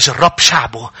 أخرج الرب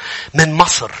شعبه من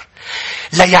مصر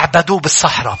ليعبدوه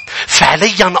بالصحراء.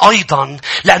 فعليا أيضا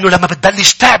لأنه لما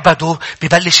بتبلش تعبده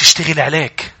ببلش يشتغل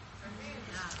عليك.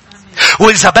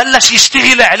 وإذا بلش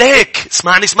يشتغل عليك،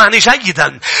 اسمعني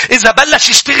جيدا، إذا بلش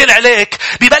يشتغل عليك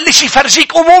ببلش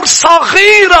يفرجيك أمور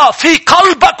صغيرة في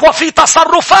قلبك وفي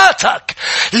تصرفاتك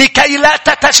لكي لا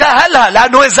تتجاهلها.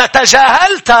 لأنه إذا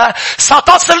تجاهلت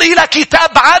ستصل إلى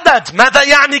كتاب عدد. ماذا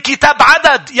يعني كتاب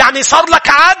عدد؟ يعني صار لك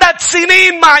عدد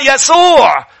سنين مع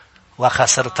يسوع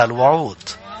وخسرت الوعود.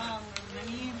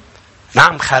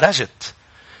 نعم خرجت،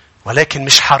 ولكن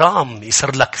مش حرام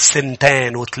يصير لك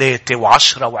 2 و3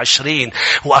 و10 و20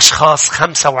 وأشخاص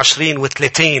 25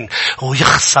 و30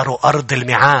 ويخسروا أرض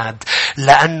الميعاد،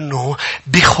 لأنه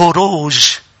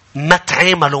بخروج ما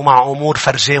تعاملوا مع أمور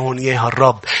فرجاهم إياها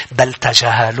الرب، بل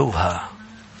تجاهلوها.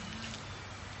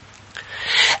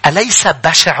 أليس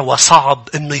بشع وصعب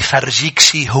إنه يفرجيك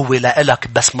شيء هو لإلك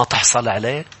بس ما تحصل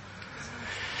عليه؟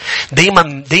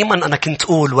 دايما أنا كنت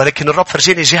أقول، ولكن الرب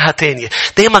فرجاني جهة تانية.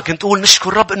 دايما كنت أقول نشكر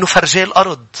الرب إنه فرجاه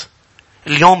الأرض.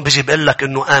 اليوم بيجي بقول لك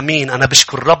إنه آمين، أنا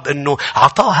بشكر الرب إنه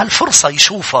عطاه هالفرصة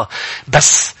يشوفها.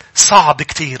 بس صعب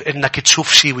كتير إنك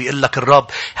تشوف شيء ويقول لك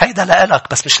الرب هيدا لإلك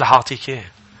بس مش رح أعطيك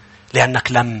إياه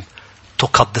لأنك لم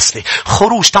تقدسني.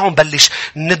 خروج، تعالوا نبلش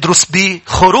ندرس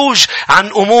بخروج عن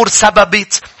أمور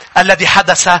سببت الذي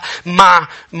حدث مع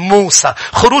موسى.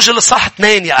 خروج الإصحاح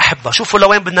 2 يا أحبة. شوفوا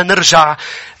لوين بدنا نرجع،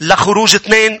 لخروج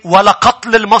 2. ولا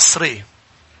قتل المصري.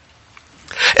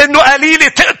 إنه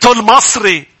قليل تقتل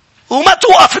مصري وما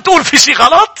توقف تقول في شيء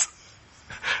غلط.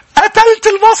 قتلت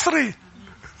المصري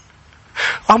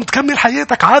وعم تكمل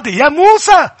حياتك عادي. يا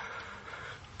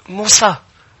موسى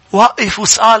وقف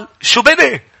وسأل شو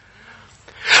بدي؟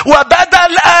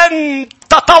 وبدل أن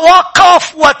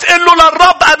تتوقف وتقول له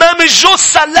للرب أمام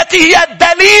الجثة التي هي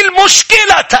الدليل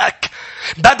مشكلتك،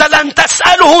 بدل أن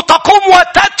تسأله تقوم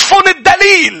وتدفن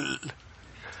الدليل.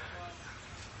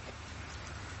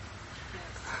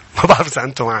 ما بعرف إذا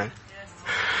أنتم معي.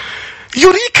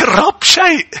 يريك الرب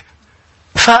شيء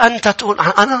فأنت تقول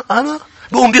أنا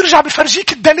بقوم بيرجع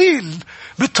بفرجيك الدليل.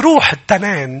 بتروح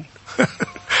التنان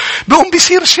بقوم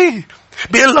بيصير شيء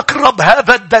بيقول لك الرب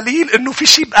هذا الدليل إنه في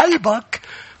شيء بقلبك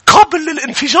قابل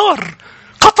للانفجار.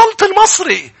 قتلت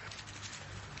المصري.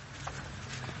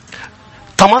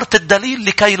 طمرت الدليل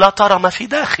لكي لا ترى ما في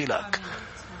داخلك.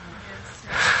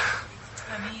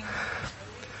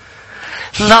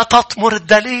 لا تطمر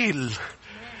الدليل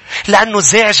لأنه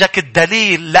زعجك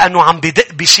الدليل، لأنه عم بدق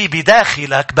بشي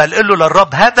بداخلك. بل قل له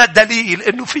للرب هذا الدليل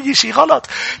إنه في شيء غلط،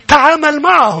 تعامل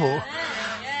معه.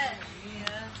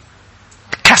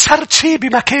 كسرت شيء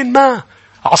بمكان ما،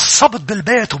 عصبت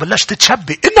بالبيت وبلشت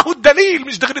تشبي، إنه الدليل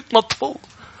مش دغري تنطفه.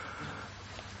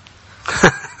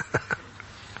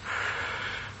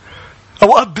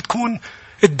 أوقات بتكون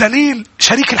الدليل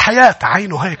شريك الحياة،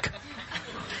 عينه هيك.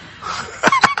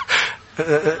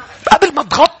 قبل ما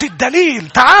تغطي الدليل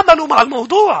تعاملوا مع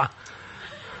الموضوع.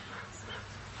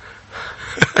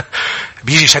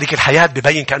 بيجي شريك الحياة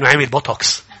ببين كأنه عامل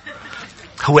بوتوكس،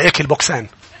 هو اكل بوكسان.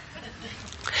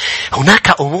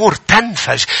 هناك أمور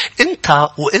تنفج. أنت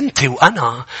وأنت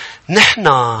وأنا نحن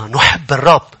نحب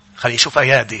الرب. خلينا نشوف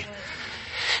أيادي.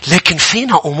 لكن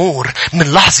فينا أمور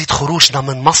من لحظة خروجنا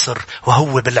من مصر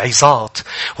وهو بالعظات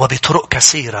وبطرق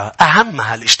كثيرة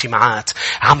أهمها الاجتماعات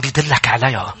عم بيدلك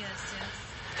عليها.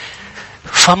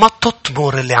 فما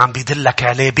تطمر اللي عم بيدلك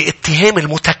عليه باتهام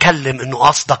المتكلم إنه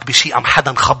قصدك بشيء أم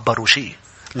حدا خبره شيء.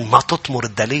 ما تطمر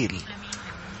الدليل.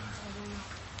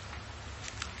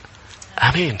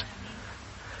 آمين.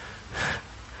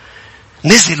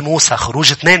 نزل موسى.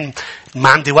 خروج 2 ما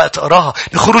عندي وقت أقراها.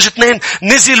 بخروج 2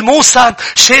 نزل موسى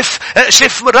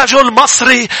شاف رجل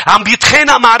مصري عم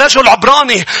بيتخانق مع رجل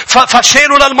عبراني،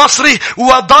 فشالوا للمصري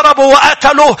وضربوا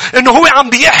وقتلوا إنه هو عم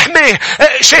بيحمي.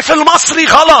 شاف المصري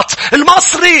غلط،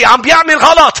 المصري عم بيعمل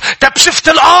غلط. طب شفت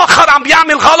الآخر عم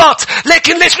بيعمل غلط،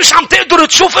 لكن ليش مش عم تقدر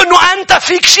تشوف إنه أنت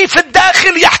فيك شيء في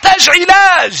الداخل يحتاج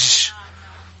علاج؟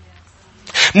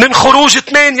 من خروج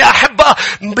 2 يا أحبة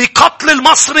بقتل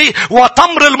المصري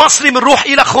وتمر المصري منروح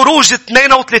إلى خروج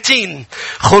 32.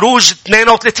 خروج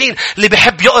 32 اللي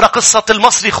بيحب يقرأ قصة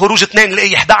المصري خروج 2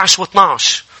 لقي 11 و12.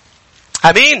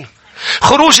 أمين.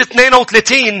 خروج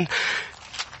 32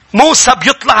 موسى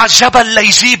بيطلع على الجبل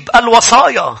ليجيب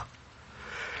الوصايا.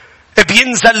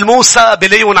 بينزل موسى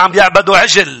بليون عم بيعبدوا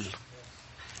عجل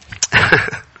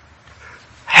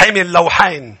حامل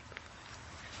لوحين.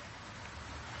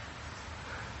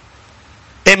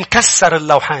 مكسر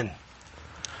اللوحين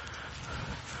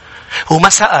وما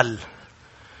سأل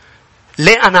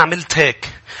ليه أنا عملت هيك،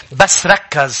 بس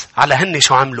ركز على هني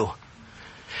شو عملوا،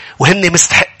 وهني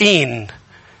مستحقين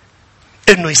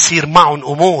إنه يصير معهم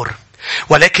أمور.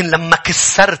 ولكن لما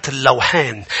كسرت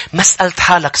اللوحين ما سألت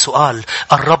حالك سؤال،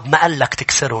 الرب ما قال لك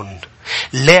تكسرهم،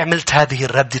 ليه عملت هذه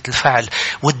الردة الفعل؟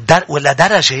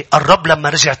 ولدرجة الرب لما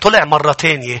رجع طلع مرة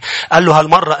تانية قال له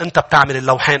هالمرة أنت بتعمل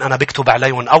اللوحين أنا بكتب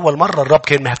عليهم. أول مرة الرب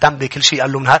كان مهتم بكل شيء،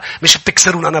 قال له مش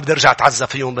بتكسرون أنا بدي أرجع أتعذب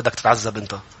فيهم، بدك تتعذب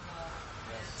أنت.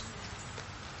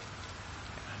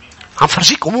 عم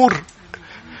فرجيك أمور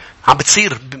عم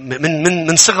بتصير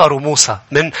من صغر موسى،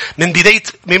 من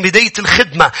بداية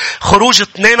الخدمة. خروج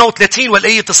 32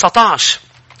 والآية 19.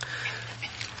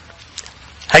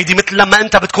 هيدي مثل لما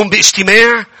أنت بتكون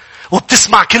باجتماع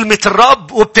وبتسمع كلمة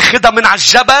الرب وبتاخدها من على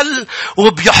الجبل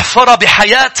وبيحفرها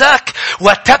بحياتك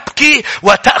وتبكي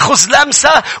وتأخذ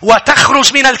لمسة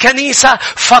وتخرج من الكنيسة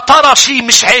فترى شيء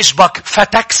مش عاجبك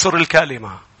فتكسر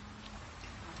الكلمة.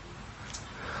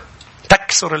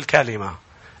 تكسر الكلمة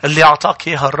اللي أعطاك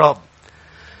إياها الرب.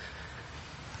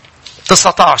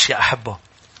 19 يا أحبه.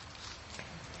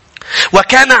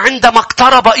 وكان عندما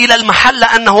اقترب إلى المحل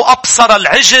أنه أبصر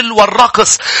العجل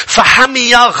والرقص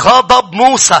فحمي غضب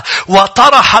موسى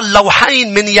وطرح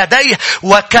اللوحين من يديه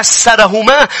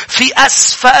وكسرهما في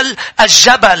أسفل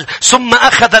الجبل. ثم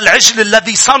أخذ العجل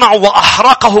الذي صنعه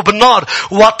وأحرقه بالنار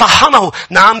وطحنه.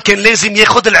 نعم كان لازم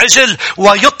يأخذ العجل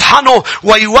ويطحنه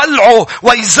ويولعه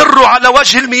ويزره على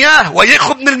وجه المياه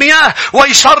ويأخذ من المياه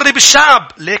ويشرب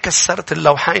الشعب. ليه كسرت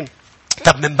اللوحين؟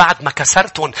 طب من بعد ما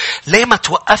كسرتهم ليه ما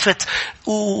توقفت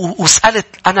وسألت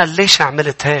أنا ليش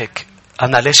عملت هيك؟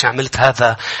 أنا ليش عملت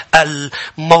هذا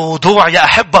الموضوع يا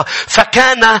أحبة؟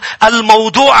 فكان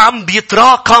الموضوع عم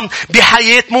بيتراكم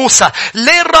بحياة موسى.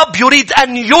 ليه الرب يريد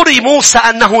أن يري موسى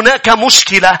أن هناك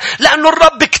مشكلة؟ لأن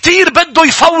الرب كتير بده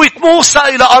يفوت موسى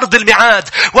إلى أرض الميعاد.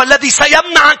 والذي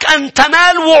سيمنعك أن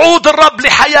تنال وعود الرب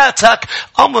لحياتك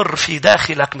أمر في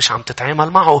داخلك مش عم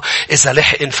تتعامل معه. إذا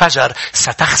لحق انفجر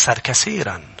ستخسر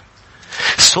كثيرا.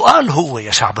 السؤال هو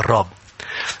يا شعب الرب،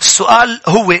 السؤال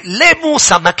هو ليه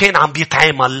موسى ما كان عم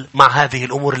بيتعامل مع هذه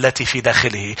الأمور التي في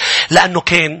داخله؟ لأنه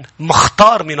كان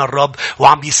مختار من الرب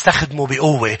وعم بيستخدمه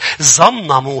بقوة.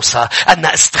 ظن موسى أن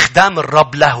استخدام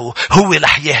الرب له هو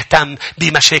رح يهتم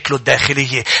بمشاكله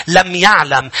الداخلية. لم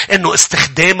يعلم أنه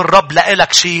استخدام الرب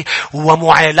لك شيء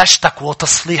ومعالجتك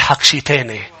وتصليحك شيء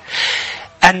تاني.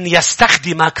 أن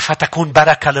يستخدمك فتكون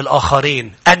بركة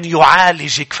للآخرين، أن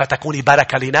يعالجك فتكون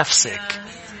بركة لنفسك.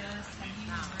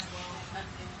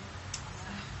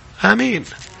 آمين.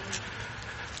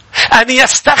 أن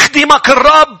يستخدمك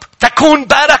الرب تكون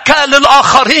بركة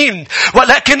للآخرين.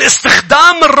 ولكن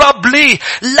استخدام الرب لي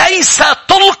ليس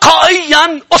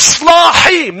تلقائيا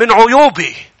إصلاحي من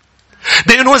عيوبي.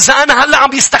 بأنه إذا أنا هلأ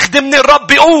عم يستخدمني الرب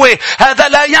بقوة هذا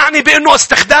لا يعني بأنه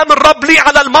استخدام الرب لي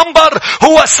على المنبر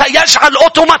هو سيجعل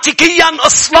أوتوماتيكيا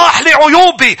إصلاح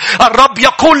لعيوبي. الرب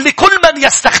يقول لكل من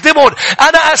يستخدمون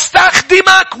أنا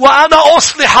أستخدمك وأنا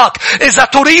أصلحك. إذا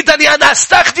تريدني أن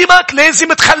أستخدمك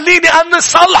لازم تخليني أن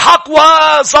أصلحك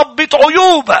وأضبط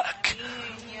عيوبك.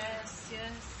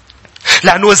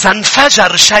 لأنه إذا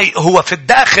انفجر شيء هو في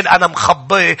الداخل أنا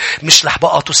مخبيه مش رح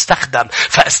بقى تستخدم.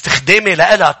 فاستخدامي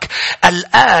لك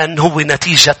الآن هو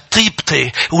نتيجة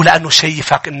طيبتي ولأنه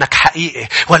شايفك إنك حقيقي.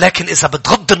 ولكن إذا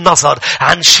بتغض النظر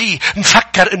عن شيء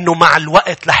مفكر إنه مع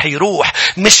الوقت رح يروح،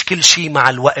 مش كل شيء مع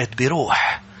الوقت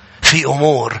بيروح. في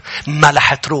أمور ما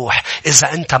رح تروح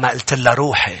إذا أنت ما قلت لها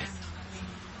روحي.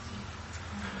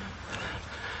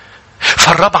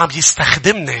 فالرب عم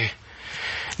يستخدمني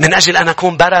من أجل أن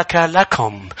أكون بركة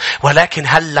لكم. ولكن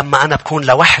هل لما أنا بكون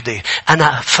لوحدي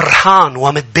أنا فرحان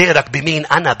ومتبارك بمين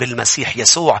أنا بالمسيح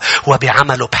يسوع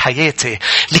وبعمله بحياتي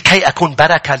لكي أكون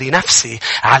بركة لنفسي؟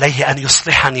 عليه أن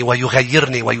يصلحني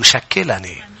ويغيرني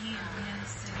ويشكلني.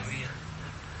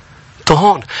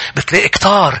 هون بتلاقي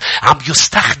كتار عم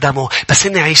يستخدموا بس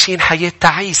إني عايشين حياة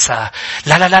تعيسة.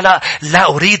 لا لا لا لا لا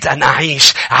أريد أن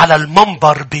أعيش على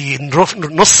المنبر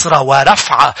بنصرة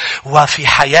ورفعة وفي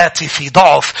حياتي في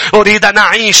ضعف. أريد أن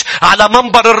أعيش على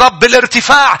منبر الرب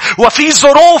بالارتفاع وفي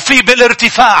ظروفي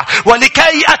بالارتفاع.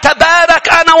 ولكي أتبارك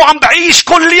أنا وعم بعيش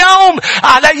كل يوم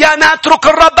علي أن أترك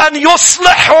الرب أن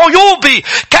يصلح عيوبي.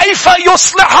 كيف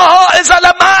يصلحها إذا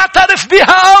لم أعترف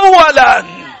بها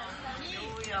أولاً؟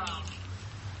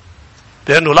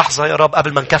 لأنه لحظة يا رب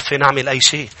قبل ما نكفي نعمل أي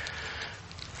شيء.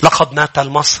 لقد مات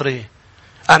المصري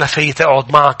أنا فايت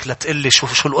أقعد معك لتقلي شو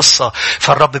القصة.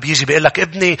 فالرب بيجي بيقول لك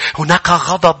ابني هناك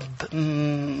غضب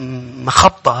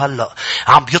مخبى هلأ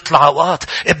عم بيطلع أوقات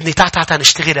ابني تعال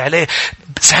نشتغل عليه،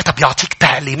 ساعتها بيعطيك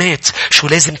تعليمات شو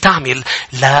لازم تعمل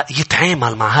لا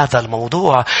يتعامل مع هذا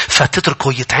الموضوع،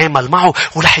 فتتركه يتعامل معه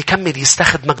ورح يكمل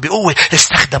يستخدمك بقوة.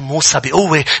 استخدم موسى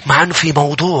بقوة مع أنه في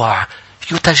موضوع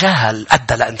يتجاهل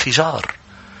أدى لانفجار.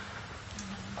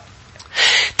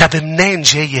 طب منين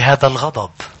جاي هذا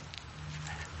الغضب؟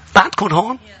 بعدكم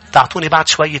هون تعطوني بعد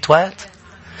شوية وقت.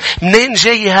 منين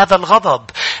جاي هذا الغضب؟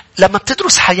 لما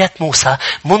بتدرس حياة موسى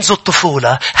منذ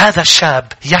الطفولة، هذا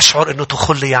الشاب يشعر أنه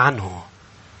تخلي عنه.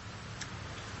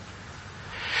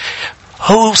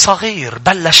 هو صغير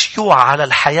بلش يوعى على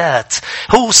الحياة.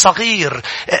 هو صغير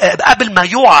قبل ما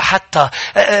يوعى حتى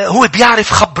هو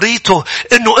بيعرف خبريته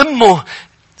أنه أمه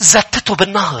زتته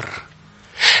بالنهر.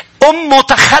 أمه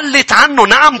تخلت عنه.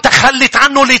 نعم تخلت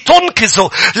عنه لتنقذه،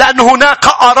 لأن هناك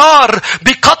قرار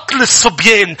بقتل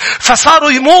الصبيان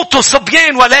فصاروا يموتوا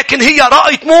صبيان. ولكن هي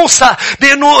رأت موسى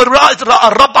بأنه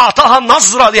الرب أعطاها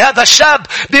النظرة لهذا الشاب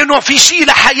بأنه في شيء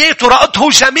لحياته، رأته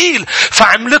جميل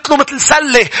فعملت له مثل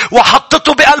سلة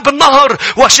وحطته بقلب النهر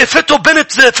وشفته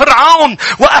بنت فرعون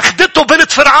وأخذته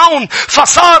بنت فرعون،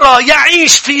 فصار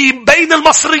يعيش في بين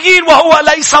المصريين وهو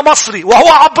ليس مصري،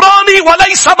 وهو عبراني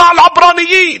وليس مع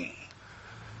العبرانيين.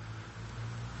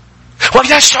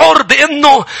 ويشعر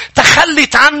بأنه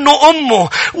تخلت عنه أمه.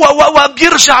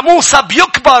 وبيرجع موسى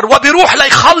بيكبر وبيروح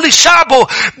ليخلي شعبه.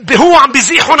 هو عم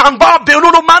بيزيحون عن بعض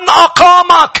بيقولوا له من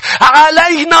أقامك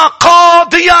علينا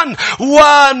قاضيا،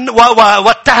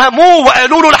 واتهموه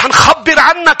وقالوا له رح نخبر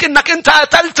عنك إنك أنت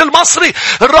قتلت المصري.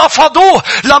 رفضوه.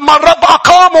 لما الرب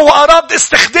أقامه وأراد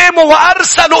استخدامه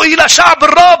وأرسله إلى شعب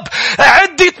الرب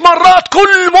عدة مرات،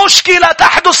 كل مشكلة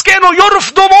تحدث كانوا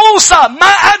يرفضوا موسى،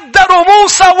 ما قدروا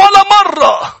موسى ولا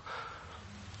مرة.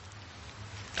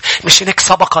 مش هيك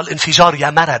سبق الانفجار يا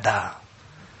مردا.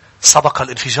 سبق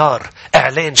الانفجار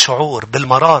اعلان شعور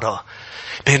بالمرارة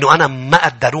بأنه أنا ما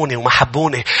قدروني وما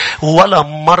حبوني، ولا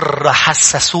مرة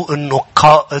حسسوا أنه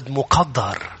قائد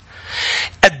مقدر.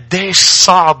 قديش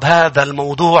صعب هذا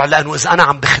الموضوع، لأنه إذا أنا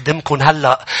عم بخدمكم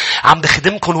هلأ، عم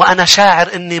بخدمكم وأنا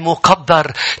شاعر أني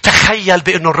مقدر، تخيل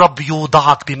بأنه الرب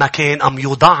يوضعك بمكان أم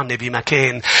يوضعني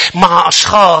بمكان مع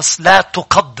أشخاص لا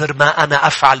تقدر ما أنا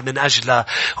أفعل من أجله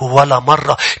ولا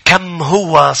مرة. كم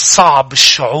هو صعب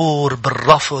الشعور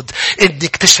بالرفض،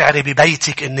 إنك تشعري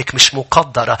ببيتك إنك مش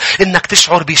مقدرة، إنك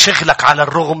تشعر بشغلك على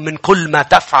الرغم من كل ما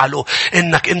تفعله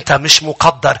إنك أنت مش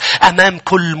مقدر. أمام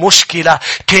كل مشكلة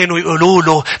كانوا يقولوا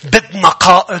له بدنا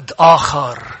قائد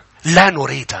آخر، لا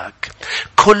نريدك.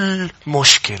 كل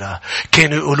مشكلة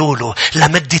كانوا يقولوا له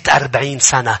لمدة 40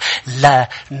 سنة لا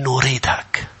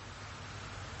نريدك.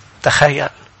 تخيل.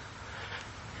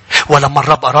 ولما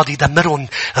الرب أراد يدمرهم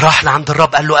راح لعند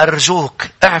الرب قال له أرجوك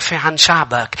اعفي عن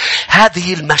شعبك.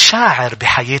 هذه المشاعر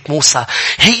بحياة موسى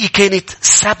هي كانت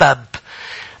سبب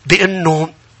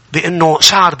بأنه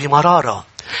شعر بمرارة.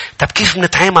 طب كيف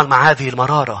نتعامل مع هذه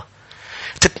المرارة؟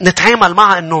 نتعامل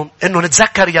مع أنه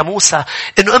نتذكر يا موسى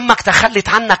أنه أمك تخلت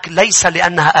عنك ليس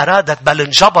لأنها أرادت بل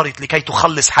انجبرت لكي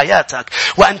تخلص حياتك،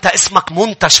 وأنت اسمك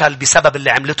منتشل بسبب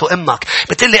اللي عملته أمك.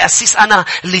 بتقلي أسيس أنا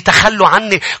اللي تخلوا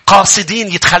عني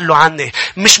قاصدين يتخلوا عني.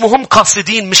 مش مهم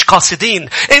قاصدين مش قاصدين،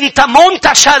 أنت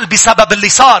منتشل بسبب اللي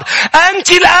صار.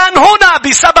 أنت الآن هنا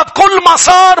بسبب كل ما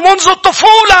صار منذ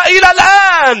الطفولة إلى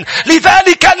الآن.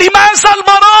 لذلك لماذا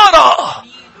المرارة؟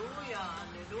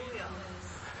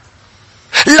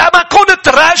 لما كنت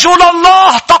رجل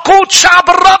الله تقود شعب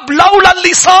الرب لولا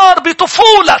اللي صار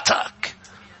بطفولتك.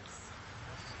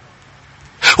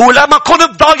 ولما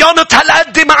كنت ضيانت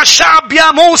هالقد مع الشعب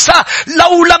يا موسى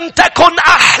لو لم تكن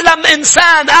أحلم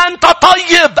إنسان. أنت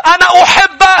طيب، أنا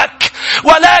أحبك،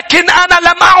 ولكن أنا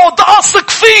لم أعد أثق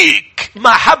فيك.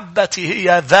 محبتي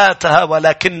هي ذاتها،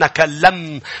 ولكنك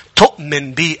لم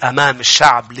تؤمن بي أمام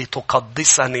الشعب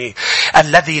لتقدسني.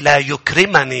 الذي لا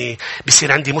يكرمني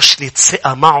بيصير عندي مشكلة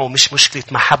ثقة معه، مش مشكلة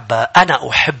محبة. أنا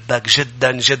أحبك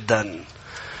جدا جدا،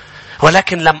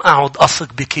 ولكن لم أعد أثق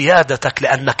بقيادتك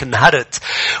لأنك انهرت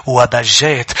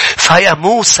وبجيت. فيا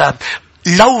موسى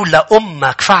لولا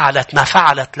أمك فعلت ما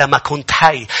فعلت لما كنت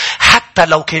حي. حتى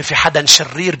لو كان في حدا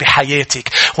شرير بحياتك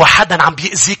وحدا عم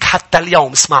بيأذيك حتى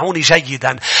اليوم، اسمعوني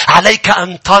جيدا، عليك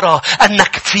أن ترى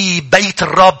أنك في بيت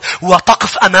الرب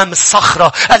وتقف أمام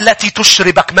الصخرة التي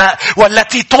تشربك ماء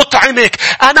والتي تطعمك.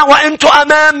 أنا وأنت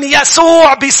أمام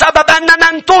يسوع بسبب أننا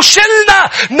انتشلنا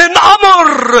من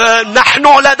أمر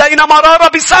نحن لدينا مرارة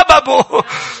بسببه.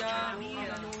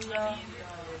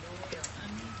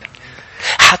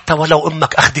 حتى ولو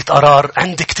أمك أخذت قرار،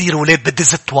 عندي كتير ولاد بدي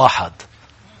زت واحد.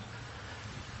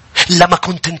 لما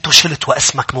كنت انتشلت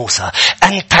واسمك موسى،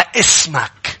 أنت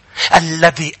اسمك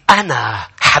الذي أنا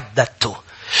حددته.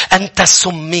 أنت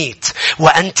سميت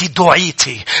وأنت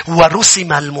دعيتي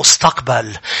ورسم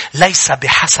المستقبل ليس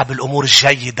بحسب الأمور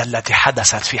الجيدة التي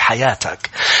حدثت في حياتك،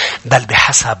 بل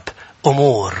بحسب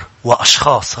أمور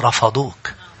وأشخاص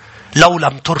رفضوك. لو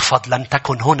لم ترفض لن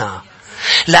تكن هنا،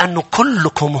 لأن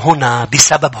كلكم هنا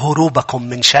بسبب هروبكم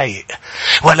من شيء،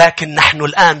 ولكن نحن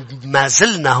الآن ما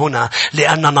زلنا هنا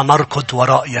لأننا نركض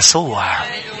وراء يسوع.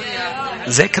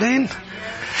 ذاكرين؟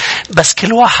 بس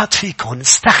كل واحد فيكم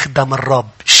استخدم الرب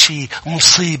شيء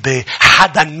مصيبة،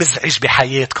 حدا مزعج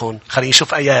بحياتكم. خلينا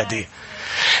نشوف أيادي.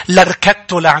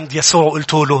 لركضتوا لعند يسوع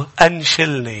وقلتوا له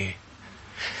أنشلني.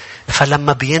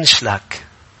 فلما بينشلك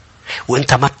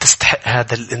وانت ما بتستحق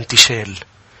هذا الانتشال،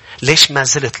 ليش ما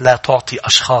زلت لا تعطي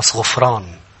أشخاص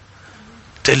غفران؟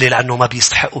 تقلي لأنه ما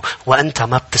بيستحقوا، وأنت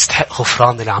ما بتستحق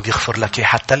غفران اللي عم يغفر لك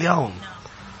حتى اليوم.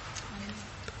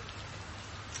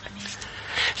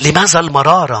 لماذا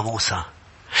المرارة موسى؟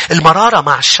 المرارة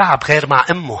مع الشعب غير مع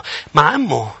أمه. مع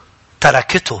أمه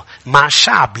تركته، مع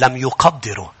الشعب لم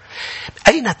يقدره.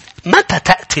 متى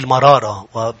تأتي المرارة؟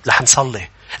 ورح نصلي.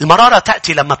 المرارة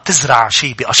تأتي لما بتزرع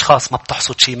شيء بأشخاص ما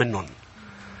بتحصد شيء منهم.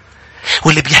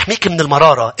 واللي بيحميك من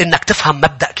المرارة إنك تفهم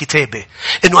مبدأ كتابي،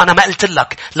 إنه أنا ما قلت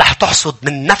لك رح تحصد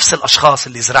من نفس الأشخاص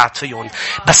اللي زرعت فيهم،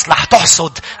 بس رح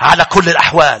تحصد على كل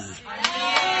الأحوال.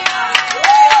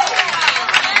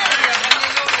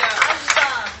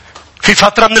 في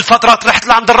فترة من الفترات رحت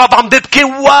لعند الرب عم ببكي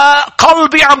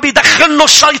وقلبي عم بيدخل له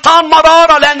الشيطان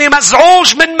مرارة، لأني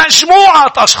مزعوج من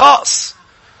مجموعة أشخاص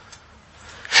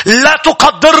لا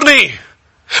تقدرني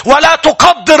ولا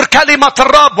تقدر كلمة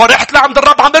الرب. ورحت لعند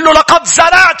الرب عم بقول له لقد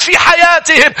زرعت في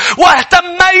حياتهم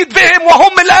واهتميت بهم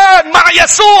وهم الآن مع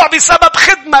يسوع بسبب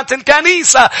خدمة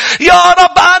الكنيسة. يا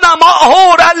رب أنا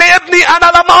مقهور. قال لي ابني أنا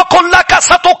لم أقل لك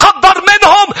ستقدر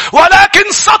منهم،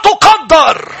 ولكن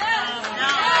ستقدر.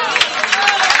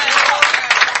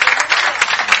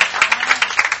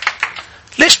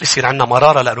 ليش بيصير عنا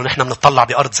مرارة؟ لأنه نحن بنطلع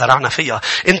بأرض زرعنا فيها.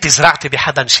 انت زرعتي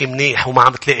بحدا شي منيح وما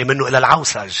عم تلاقي منه إلا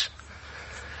العوسج،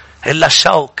 إلا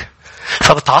الشوك،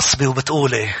 فبتعصبي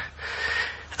وبتقولي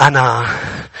أنا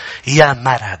يا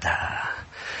مرده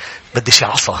بدي شي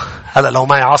عصا. هلا لو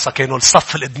معي عصا كانوا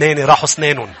الصف الإدماني راحوا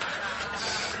سنانهم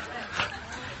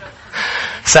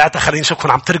ساعتها. خلينا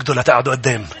نشوفكم عم تركضوا لتقعدوا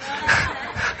قدام.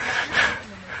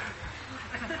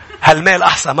 هالمال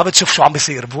أحسن، ما بتشوف شو عم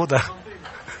بيصير بودا.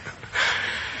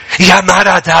 يا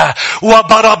مرده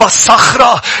وضرب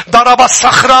الصخرة. ضرب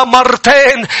الصخرة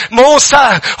مرتين.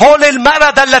 موسى هول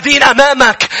المردة الذين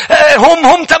أمامك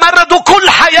هم تمردوا كل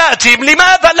حياتي.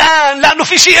 لماذا الآن؟ لأنه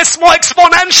في شيء اسمه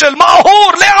exponential.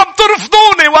 مقهور. ليه عم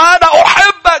ترفضوني وأنا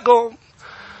أحبكم؟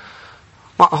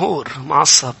 مقهور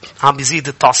معصب، عم بيزيد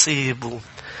التعصيب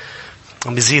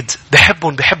عم بيزيد.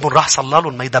 بحبهم راح صلى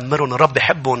لهم ما يدمرهم. الرب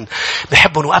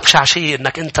بحبهم وأبشع شيء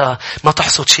إنك أنت ما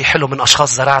تحصد شيء حلو من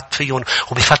أشخاص زرعت فيهم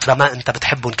وبفترة ما أنت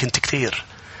بتحبهم كنت كتير.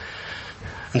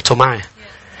 أنتوا معي؟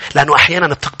 لأنه أحيانا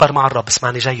بتكبر مع الرب.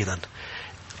 اسمعني جيدا،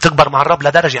 تكبر مع الرب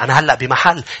لدرجة أنا هلأ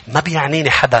بمحل ما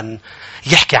بيعنيني حدا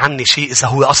يحكي عني شيء إذا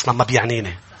هو أصلا ما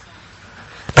بيعنيني،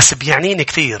 بس بيعنيني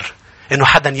كتير إنه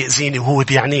حدا يأذيني وهو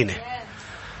بيعنيني.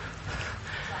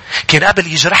 كان قبل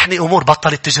يجرحني أمور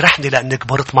بطلت تجرحني لأني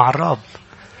كبرت مع الرب.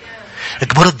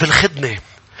 كبرت بالخدمة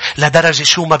لدرجة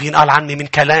شو ما بينقال عني من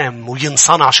كلام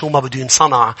وينصنع شو ما بده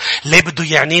ينصنع. ليه بده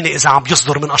يعنيني إذا عم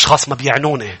بيصدر من أشخاص ما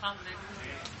بيعنوني؟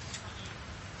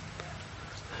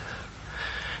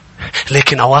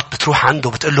 لكن أوقات بتروح عنده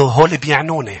بتقول له هول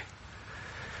بيعنوني.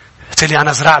 بتقول لي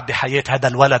أنا زرعت بحياة هذا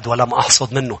الولد ولم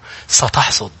أحصد منه.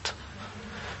 ستحصد،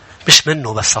 مش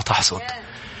منه بس ستحصد.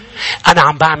 أنا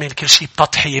عم بعمل كل شيء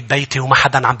بتضحية ببيتي وما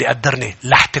حدا عم بيقدرني.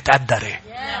 رح تتقدري.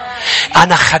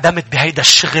 أنا خدمت بهيدا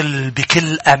الشغل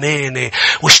بكل أمانة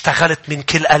واشتغلت من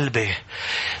كل قلبي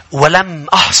ولم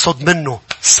أحصد منه.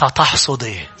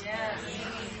 ستحصدي.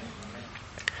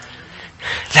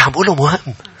 اللي عم بقوله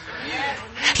مهم،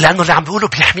 لأنه اللي عم بقوله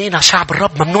بيحمينا. شعب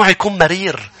الرب ممنوع يكون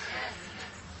مرير،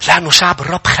 لأنه شعب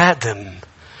الرب خادم.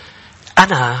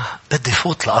 أنا بدي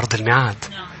فوت لأرض الميعاد.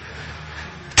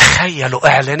 تخيلوا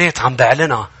إعلانات عم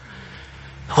بعلنها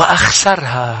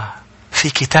وأخسرها في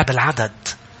كتاب العدد،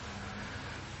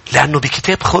 لأنه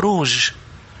بكتاب خروج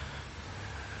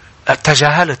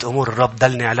تجاهلت أمور الرب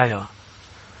دلني عليها.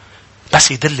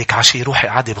 بس يدلك عشي روحي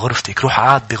قاعدة بغرفتك، روح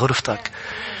قاعد بغرفتك.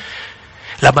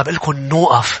 لما بقلكم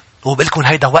نوقف وبقلكم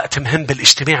هيدا وقت مهم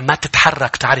بالاجتماع ما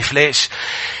تتحرك. تعرف ليش؟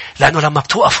 لأنه لما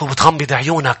بتوقف وبتغمض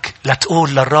عيونك لتقول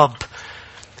للرب،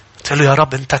 تقول له يا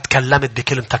رب أنت تكلمت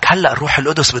بكلمتك، هلأ الروح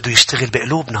القدس بده يشتغل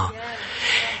بقلوبنا.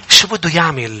 شو بده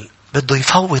يعمل؟ بده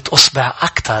يفوت أصبع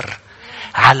أكتر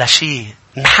على شيء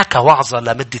نحكى وعظة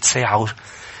لمدة ساعة،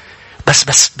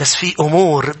 بس في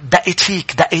أمور دقت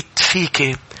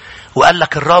فيك وقال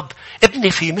لك الرب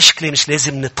ابني في مشكلة مش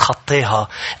لازم نتخطيها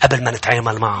قبل ما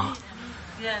نتعامل معها.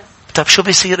 طب شو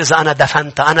بيصير إذا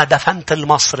أنا دفنت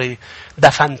المصري،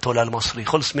 دفنته للمصري،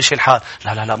 خلص مش الحال.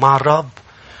 لا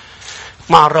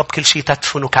مع الرب كل شيء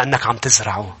تدفنه كأنك عم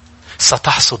تزرعه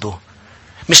ستحصده.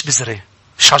 مش بذرة،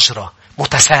 شجرة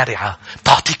متسارعة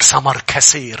تعطيك ثمر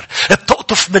كثير.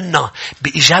 بتقطف منها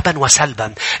بإيجابا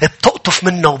وسلبا، بتقطف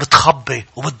منها وبتخبي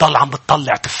وبتضل عم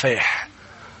بتطلع تفاح.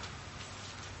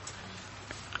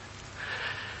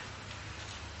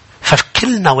 ففي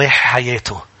كل نواحي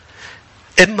حياته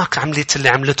امك عملت اللي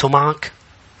عملته معك.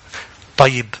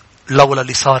 طيب لولا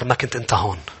اللي صار ما كنت انت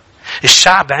هون.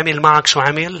 الشعب عمل معك شو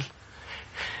عمل؟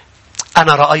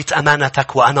 انا رأيت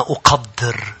امانتك وانا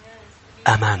اقدر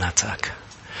امانتك،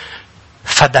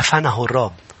 فدفنه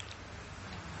الرب.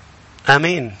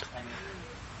 امين.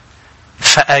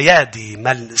 فأيادي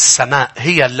مل السماء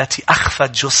هي التي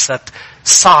اخفت جثة.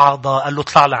 صعد، قال له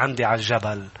اطلع لعندي على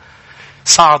الجبل.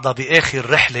 صعد بآخر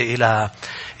رحلة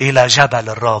إلى جبل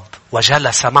الرب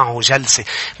وجلس معه جلسة.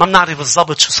 ما بنعرف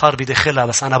بالضبط شو صار بداخلها،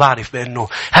 بس أنا بعرف بأنه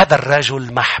هذا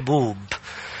الرجل محبوب،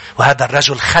 وهذا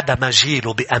الرجل خدم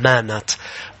جيله بأمانة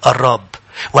الرب.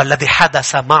 والذي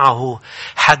حدث معه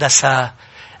حدث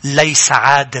ليس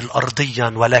عادل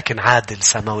أرضيا ولكن عادل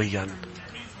سماويا.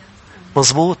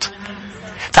 مظبوط.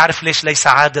 تعرف ليش ليس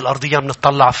عادل أرضيا؟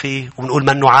 بنطلع فيه ونقول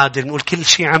منه عادل، نقول كل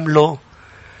شيء عمله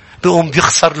بيقوم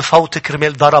بيخسر الفوت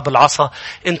كرمال ضرب العصا.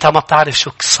 انت ما بتعرف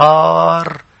شو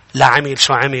صار لعمل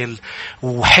شو عمل،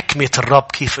 وحكمة الرب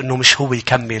كيف انه مش هو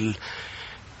يكمل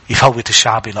يفوت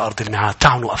الشعب الى ارض الميعاد.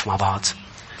 تعالوا نوقف مع بعض.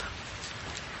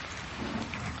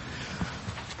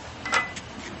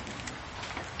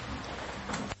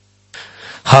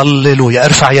 هللويا.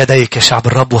 ارفع يديك يا شعب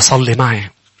الرب وصلي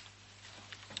معي.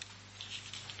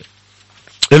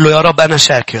 قل له يا رب أنا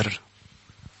شاكر.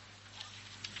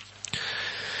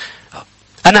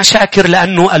 أنا شاكر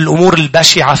لأنه الأمور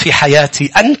البشعة في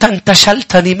حياتي أنت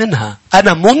انتشلتني منها.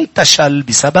 أنا منتشل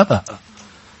بسببها.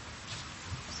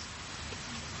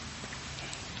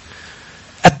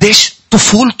 قديش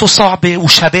طفولته صعبة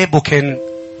وشبابه كان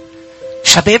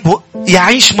شبابه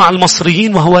يعيش مع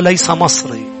المصريين وهو ليس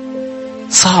مصري.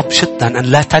 صعب جدا أن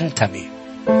لا تنتمي.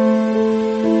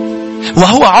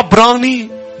 وهو عبراني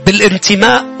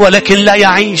بالانتماء ولكن لا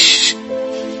يعيش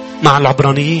مع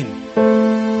العبرانيين.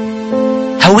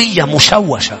 هوية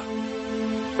مشوشة.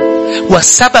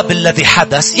 والسبب الذي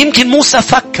حدث يمكن موسى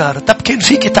فكر طب كان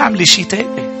فيك تعملي شيء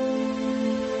تاني.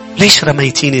 ليش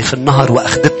رميتيني في النهر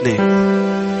وأخذتني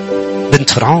بنت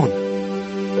فرعون؟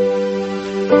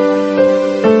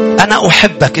 أنا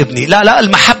أحبك ابني. لا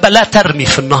المحبة لا ترمي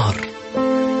في النهر.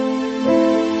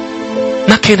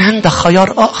 ما كان عندك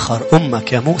خيار آخر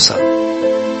أمك يا موسى.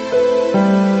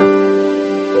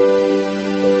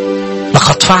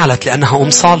 لقد فعلت لأنها أم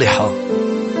صالحة.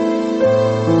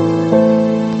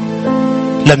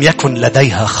 لم يكن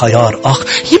لديها خيار آخر.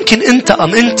 يمكن أنت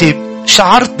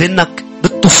شعرت بأنك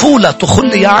بالطفولة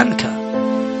تخلي عنك،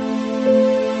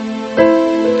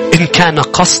 إن كان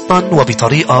قصدا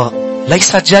وبطريقة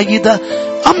ليست جيدة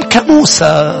أم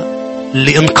كموسى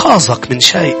لإنقاذك من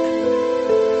شيء.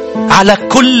 على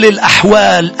كل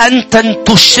الأحوال أنت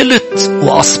انتشلت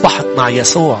وأصبحت مع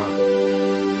يسوع.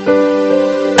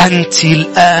 أنت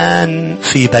الآن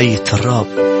في بيت الرب.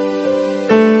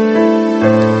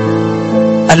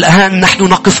 الآن نحن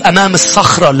نقف أمام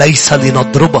الصخرة ليس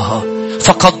لنضربها،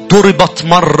 فقد ضربت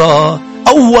مرة.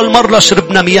 أول مرة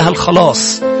شربنا مياه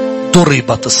الخلاص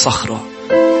ضربت الصخرة،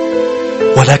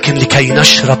 ولكن لكي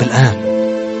نشرب الآن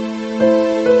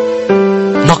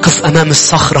نقف أمام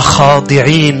الصخرة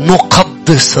خاضعين،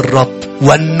 نقدس الرب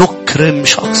ونكرم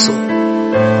شخصه.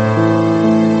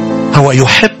 هو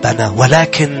يحبنا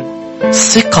ولكن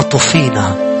ثقته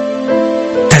فينا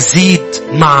تزيد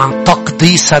مع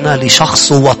تقديسنا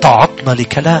لشخصه وطاعتنا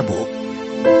لكلامه.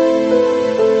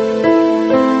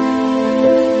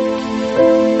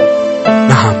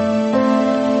 نعم،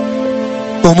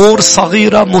 أمور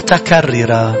صغيرة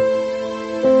متكررة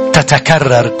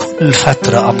تتكرر كل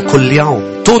فترة أم كل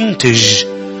يوم تنتج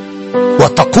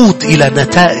وتقود إلى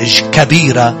نتائج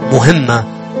كبيرة مهمة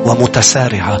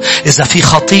ومتسارعة. إذا في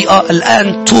خطيئة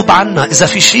الآن توب عنها. إذا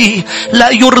في شيء لا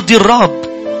يرضي الرب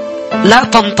لا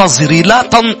تنتظري، لا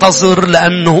تنتظر،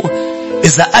 لأنه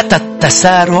إذا أتى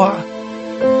التسارع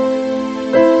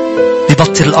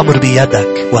يبطل الأمر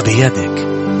بيدك وبيدك.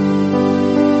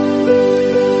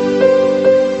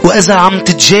 وإذا عم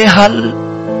تتجاهل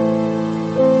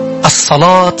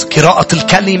الصلاة، قراءة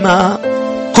الكلمة،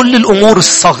 كل الأمور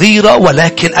الصغيرة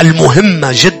ولكن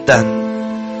المهمة جدا،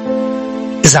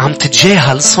 إذا عم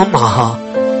تتجاهل صنعها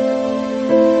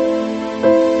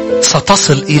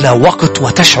ستصل إلى وقت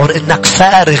وتشعر إنك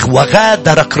فارغ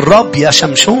وغادرك الرب يا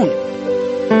شمشون.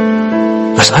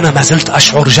 بس أنا ما زلت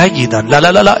أشعر جيدا. لا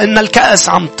لا لا لا، إن الكأس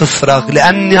عم تفرغ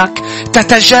لأنك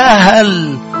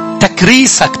تتجاهل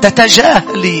تكريسك،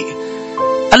 تتجاهلي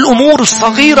الأمور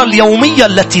الصغيرة اليومية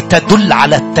التي تدل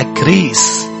على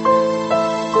التكريس.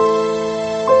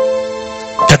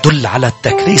 تدل على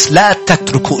التكريس. لا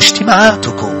تتركوا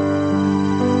اجتماعاتكم،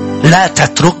 لا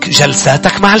تترك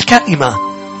جلساتك مع الكلمة،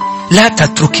 لا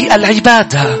تتركي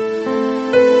العبادة.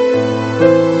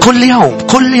 كل يوم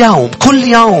كل يوم كل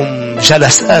يوم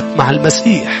جلسات مع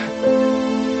المسيح.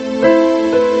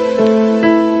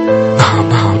 نعم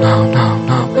نعم نعم نعم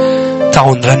نعم.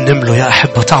 تعالوا نرنم له يا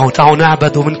أحبة. تعالوا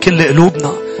نعبده من كل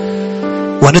قلوبنا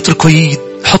ونتركه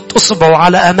يحط أصبعه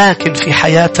على أماكن في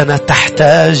حياتنا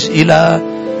تحتاج إلى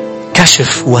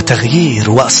كشف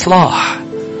وتغيير وإصلاح.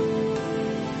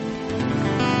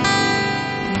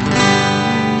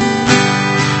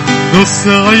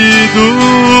 نصعد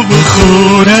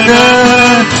بخورنا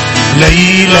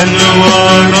ليلا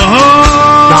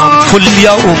ونهارا. نعم كل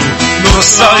يوم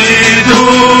نصعد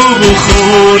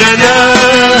بخورنا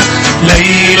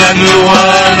ليلا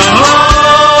ونهارا.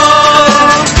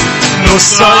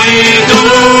 نصعد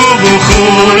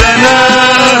بخورنا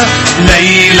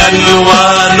ليلا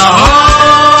ونهارا.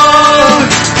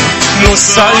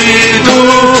 نصعد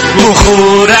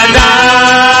بخورنا.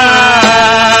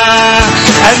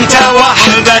 أنت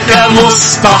وحدك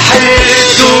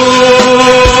مستحق،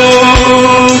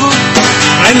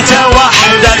 أنت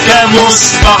وحدك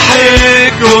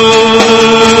مستحق،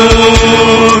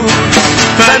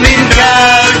 فمنك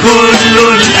كل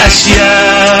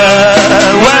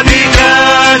الأشياء وبك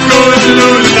كل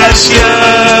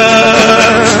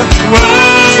الأشياء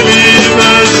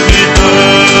ولمجدك.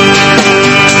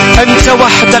 أنت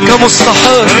وحدك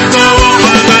مستحق، أنت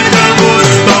وحدك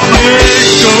مستحق،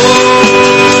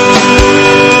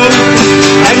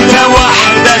 أنت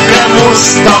وحدك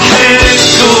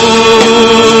مستحق،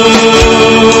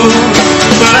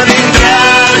 فمنك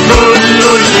كل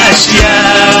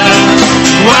الأشياء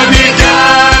وبك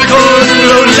كل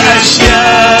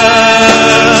الأشياء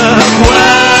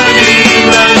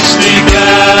ولمجدك.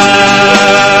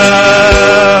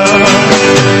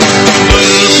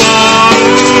 نرفع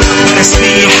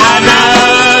تسبيحنا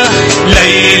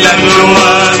ليلا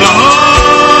ونهارا.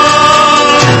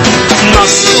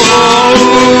 نصر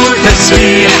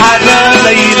تسبيحنا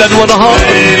ليلا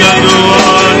ونهارا.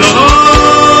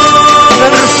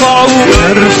 نرفع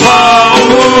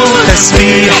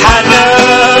تسبيحنا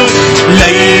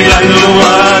ليلا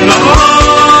ونهارا.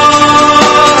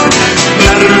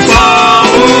 نرفع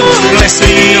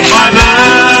تسبيحنا.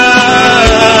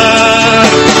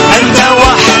 أنت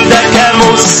وحدك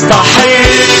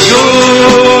مستحق،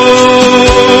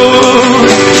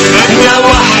 أنت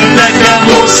وحدك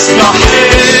مستحق.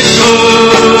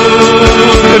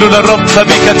 قولوا للرب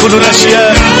فبك كل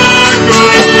الأشياء.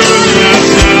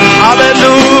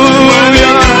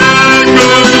 هللويا.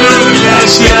 كل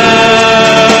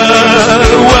الأشياء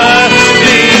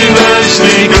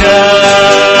ولمجدك.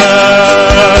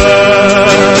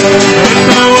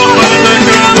 أنت وحدك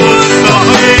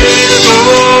مستحق،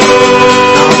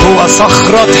 هو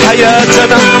صخرة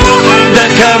حياتنا.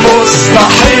 وحدك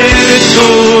مستحق،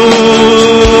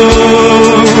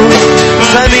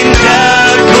 فمنك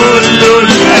كل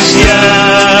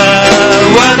الأشياء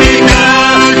وبك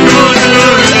كل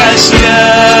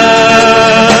الأشياء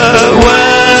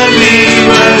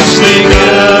ولمجدك.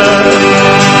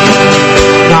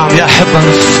 نعم يا أحبة،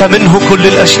 فمنه كل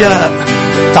الأشياء.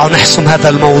 تعالوا نحسم هذا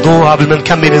الموضوع قبل ما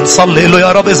نكمل نصلي. قل له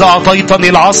يا رب إذا أعطيتني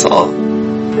العصا،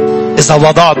 إذا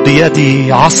وضعت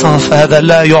بيدي عصا، فهذا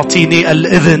لا يعطيني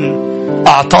الإذن.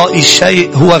 أعطائي الشيء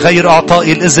هو غير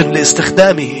أعطائي الإذن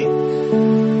لاستخدامه.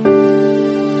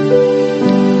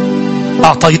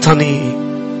 أعطيتني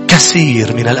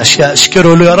كثير من الأشياء.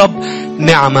 اشكره له يا رب.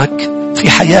 نعمك في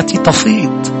حياتي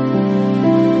تفيض،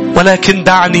 ولكن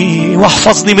دعني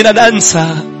واحفظني من أن أنسى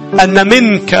أن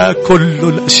منك كل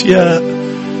الأشياء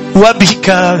وبك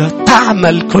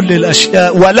تعمل كل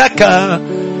الأشياء، ولك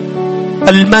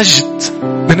المجد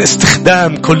من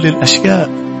استخدام كل الأشياء.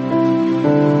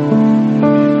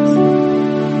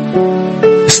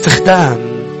 استخدام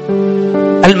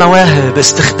المواهب،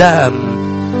 استخدام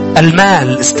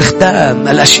المال، استخدام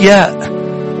الأشياء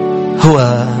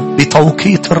هو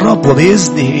بتوقيت الرب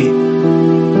وبإذنه.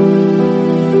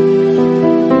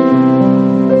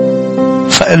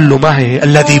 فقل له معي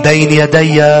الذي بين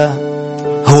يدي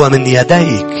هو من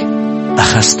يديك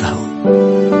أخذته،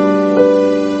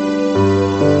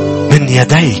 من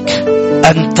يديك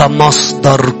أنت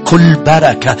مصدر كل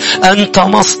بركة، أنت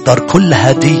مصدر كل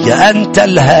هدية، أنت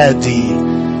الهادي،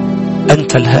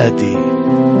 أنت الهادي،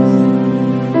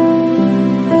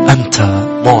 أنت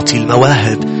معطي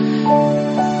المواهب.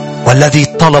 والذي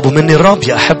طلب مني الرب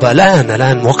يا أحبة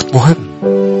الآن وقت مهم.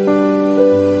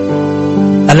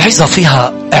 العظة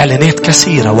فيها إعلانات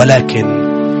كثيرة،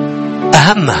 ولكن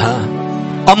أهمها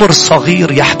أمر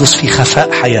صغير يحدث في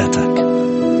خفاء حياتك،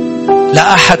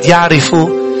 لا أحد يعرفه،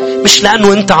 مش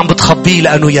لأنه أنت عم بتخبيه،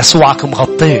 لأنه يسوعك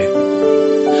مغطيه.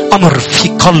 أمر في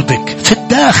قلبك في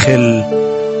الداخل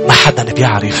ما حدا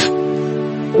بيعرف،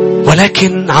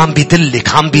 ولكن عم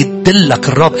بيدلك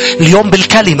الرب اليوم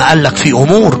بالكلمة. قال لك في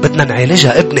أمور بدنا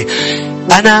نعالجها ابني،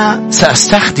 أنا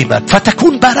سأستخدمك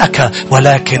فتكون بركة،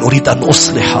 ولكن أريد أن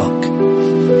أصلحك.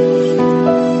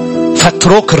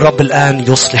 فاترك الرب الآن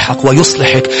يصلحك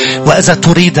ويصلحك. وإذا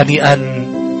تريدني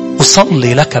أن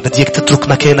أصلي لك، بديك تترك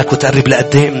مكانك وتقرب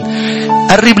لقدام.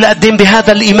 قرب لقدام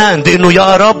بهذا الإيمان بأنه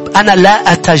يا رب أنا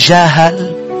لا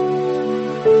أتجاهل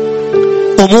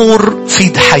أمور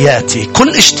في حياتي. كل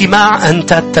اجتماع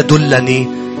أنت تدلني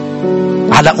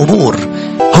على أمور.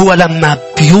 هو لما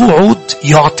بيوعد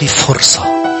يعطي فرصة.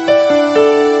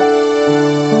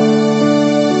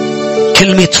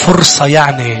 كلمة فرصة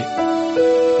يعني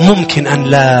ممكن أن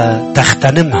لا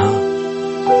تغتنمها.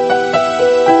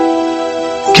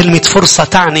 كلمة فرصة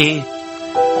تعني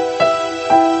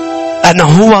أن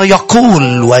هو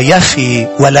يقول ويفي،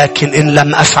 ولكن إن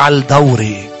لم أفعل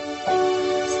دوري.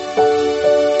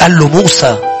 قال له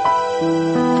موسى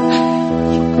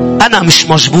أنا مش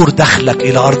مجبور دخلك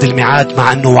إلى أرض الميعاد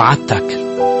مع أنه وعدتك،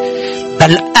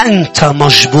 بل أنت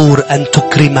مجبور أن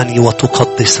تكرمني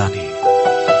وتقدسني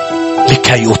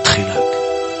لكي أدخلك.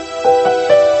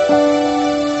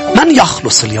 من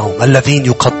يخلص اليوم؟ الذين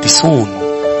يقدسون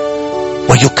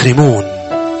ويكرمون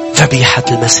ذبيحة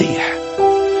المسيح،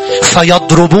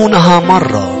 فيضربونها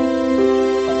مرة.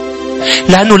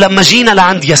 لأنه لما جينا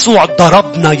لعند يسوع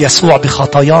ضربنا يسوع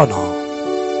بخطايانا،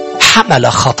 حمل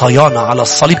خطايانا على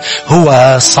الصليب.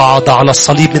 هو صعد على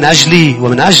الصليب من أجلي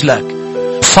ومن أجلك،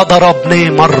 فضربناه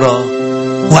مرة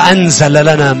وأنزل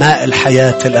لنا ماء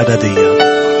الحياة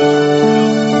الأبدية.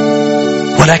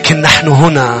 ولكن نحن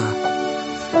هنا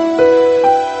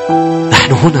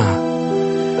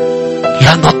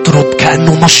لا نضرب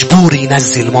كأنه مجبور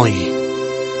ينزل مي،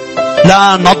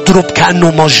 لا نضرب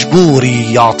كأنه مجبور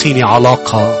يعطيني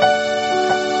علاقة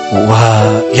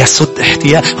ويسد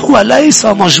احتياج. هو ليس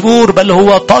مجبور، بل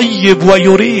هو طيب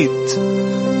ويريد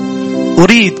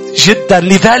جدا.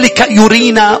 لذلك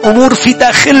يرينا أمور في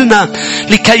داخلنا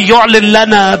لكي يعلن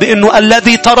لنا بأنه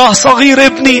الذي تراه صغير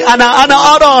ابني،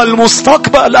 أنا أرى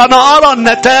المستقبل، أنا أرى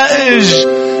النتائج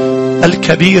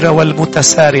الكبيرة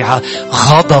والمتسارعة.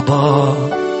 غضب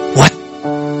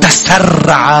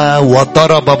وتسرع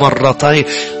وضرب مرتين.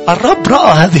 الرب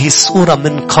رأى هذه الصورة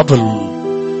من قبل،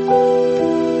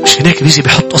 مش هناك بيجي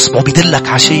بيحط أصبعه بيدلك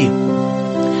عشيء،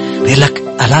 بيقول لك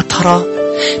ألا ترى؟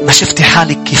 ما شفتي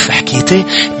حالك كيف حكيتي؟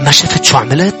 ما شفت شو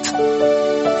عملت؟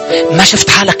 ما شفت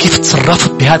حالك كيف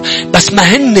تصرفت بهذا؟ بس ما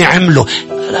هن عملوا.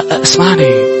 لا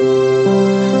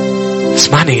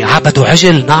اسمعني، عبدوا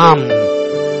عجل. نعم،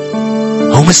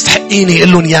 هم مستحقين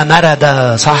يقول لهم يا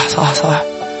مردا. صح،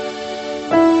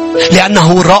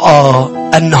 لأنه رأى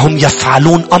أنهم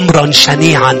يفعلون أمرا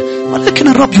شنيعا. ولكن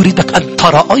الرب يريدك أن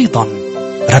ترى أيضا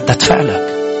ردة فعلك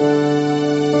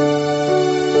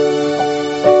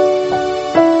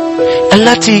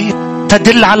التي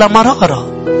تدل على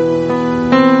مرارة.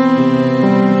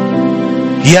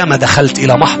 ياما دخلت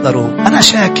إلى محضره أنا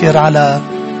شاكر على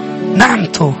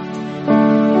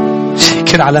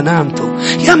نعمته،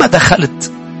 ياما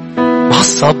دخلت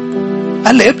معصب،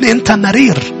 قال لي ابني أنت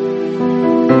مرير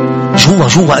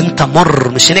جوا أنت مر.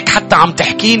 مش هيك حتى عم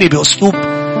تحكيني بأسلوب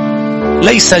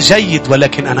ليس جيد،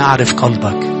 ولكن أنا أعرف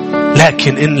قلبك.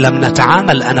 لكن إن لم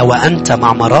نتعامل أنا وأنت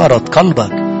مع مرارة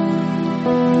قلبك،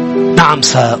 نعم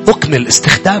سأكمل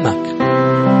استخدامك،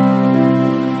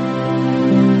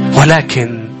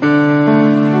 ولكن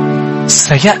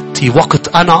سيأتي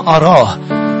وقت أنا أراه.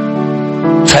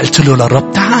 فقلت له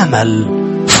للرب تعامل،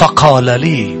 فقال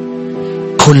لي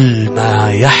كل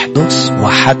ما يحدث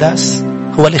وحدث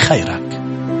هو لخيرك.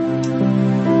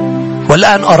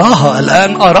 والآن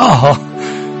أراها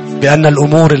بأن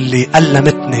الأمور اللي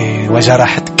ألمتني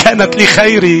وجرحت كانت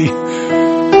لخيري.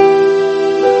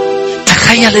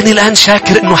 تخيل أني الآن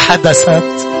شاكر أنه حدثت،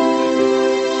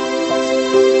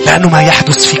 لأنه ما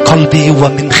يحدث في قلبي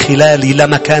ومن خلالي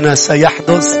لما كان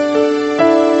سيحدث.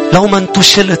 لو ما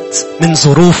انتشلت من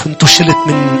ظروف، انتشلت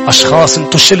من أشخاص،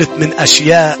 انتشلت من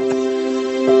أشياء،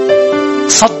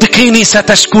 صدقيني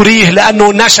ستشكريه،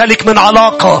 لأنه نشلك من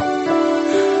علاقة.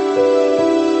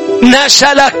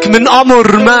 نشلك من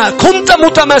أمر ما كنت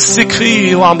متمسك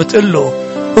فيه وعم تقول له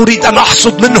أريد أن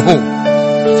أحصد منه،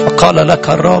 فقال لك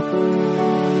الرب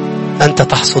أنت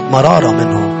تحصد مرارة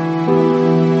منه،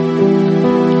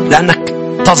 لأنك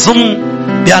تظن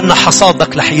بأن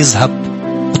حصادك رح يذهب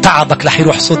وتعبك رح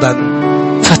يروح سدى،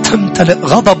 فتمتلئ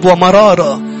غضب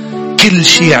ومرارة. كل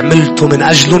شيء عملته من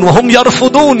أجل وهم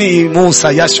يرفضوني. موسى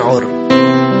يشعر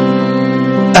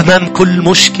أمام كل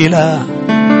مشكلة.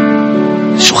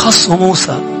 شو خصه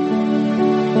موسى؟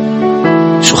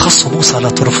 شو خصه موسى لا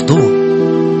ترفضوه؟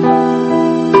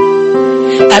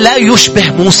 ألا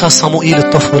يشبه موسى صموئيل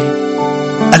الطفل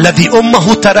الذي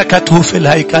أمه تركته في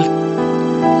الهيكل؟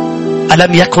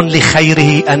 ألم يكن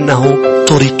لخيره أنه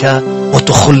ترك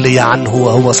وتخلي عنه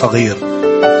وهو صغير؟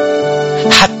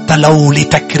 حتى لو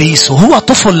لتكريسه، هو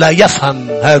طفل لا يفهم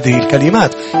هذه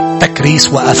الكلمات، تكريس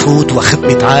وأفود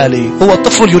وخدمة عالي. هو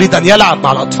طفل يريد أن يلعب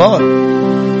مع الأطفال.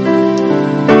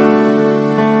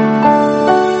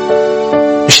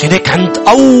 مش هيك عند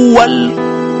أول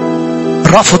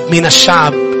رفض من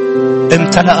الشعب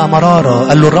امتلأ مرارة.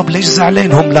 قال له الرب ليش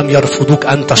زعلان؟ هم لم يرفضوك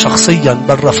أنت شخصيا،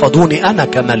 بل رفضوني أنا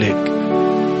كملك.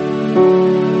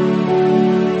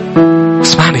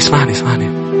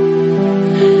 اسمعني.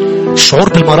 الشعور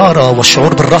بالمرارة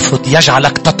والشعور بالرفض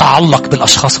يجعلك تتعلق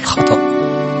بالأشخاص الخطأ،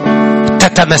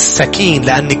 تتمسكين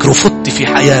لأنك رفضت في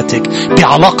حياتك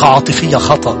بعلاقة عاطفية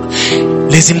خطأ.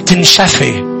 لازم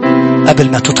تنشفي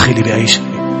قبل ما تدخلي بأي شيء.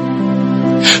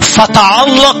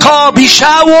 فتعلق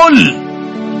بشاول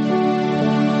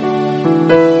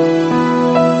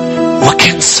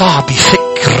وكان صعب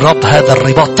يفك الرب هذا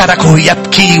الرباط. تركه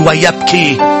يبكي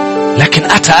ويبكي، لكن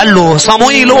أتى قال له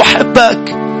صموئيل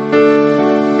أحبك،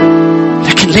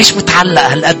 لكن ليش متعلق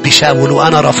هالقد بشاول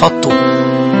وأنا رفضته؟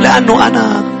 لأنه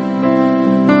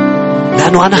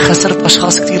أنا خسرت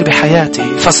أشخاص كتير بحياتي،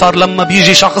 فصار لما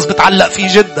بيجي شخص بتعلق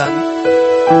فيه جدا.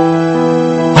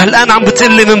 وهالآن عم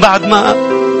بتقلي من بعد ما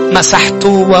مسحته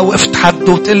ووقفت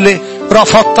حده وتقلي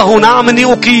رفضته. نعم إني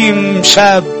أقيم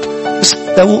شاب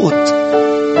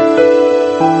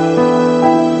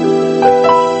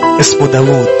اسمه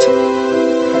داود.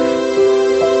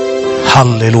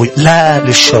 هللويا. لا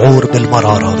للشعور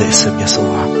بالمرارة باسم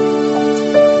يسوع،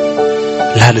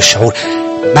 لا للشعور.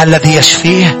 ما الذي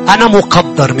يشفيه؟ أنا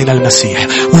مقدر من المسيح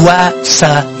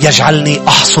وسيجعلني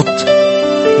أحصد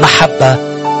محبة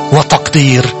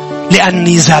وتقدير،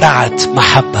 لأني زرعت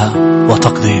محبة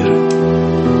وتقدير.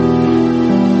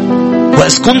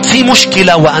 وإذ كنت في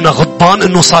مشكلة وأنا غضبان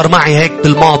أنه صار معي هيك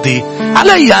بالماضي،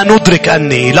 علي أن أدرك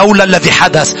أني لولا الذي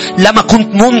حدث لما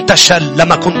كنت منتشل،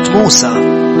 لما كنت موسى.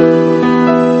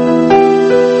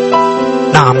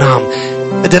 نعم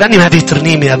بدي رنم هذه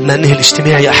الترنيمة قبل ما أنهي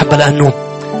الاجتماع يا أحبة، لأنه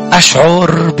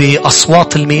أشعر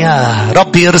بأصوات المياه.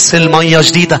 رب يرسل مياه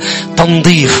جديدة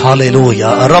تنظيف.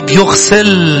 هاليلويا. الرب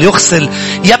يغسل.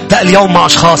 يبدأ اليوم مع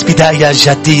أشخاص بداية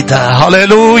جديدة.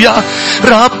 هاليلويا.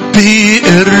 ربي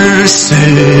ارسل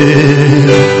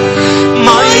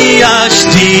مياه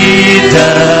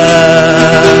جديدة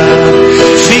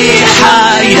في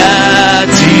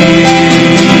حياتي،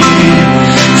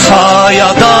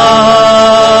 فيضان.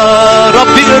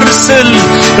 ربي ارسل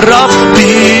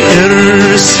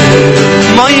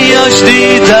مياه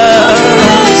جديدة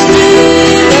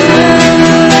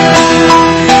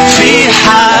في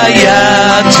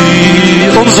حياتي.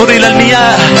 انظر إلى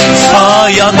المياه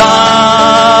فيضان.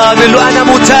 أنا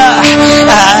متاح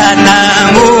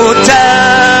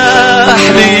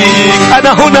ليك.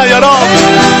 أنا هنا يا رب.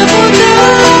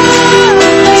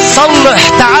 صلح،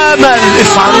 تعامل،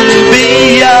 افعل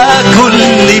بيا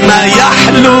كل ما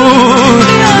يحلو.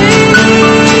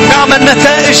 نعم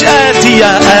النتائج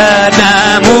آتية.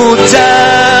 أنا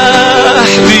متاح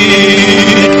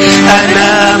ليك،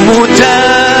 أنا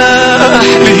متاح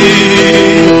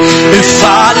ليك.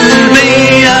 افعل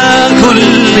بيا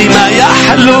كل ما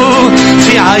يحلو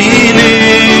في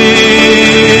عيني.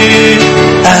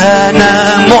 أنا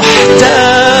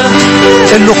محتاج.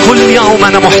 قل له كل يوم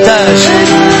أنا محتاج.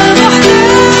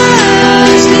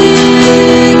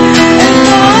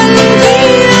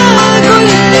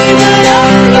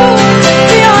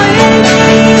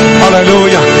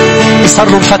 هللويا. صار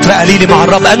لهم فترة قليلة مع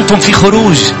الرب، أنتم في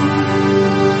خروج.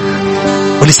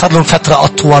 واللي صار لهم فترة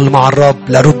أطول مع الرب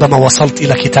لربما وصلت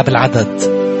إلى كتاب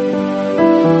العدد.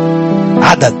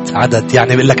 عدد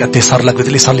يعني بيقول لك قد صار لك؟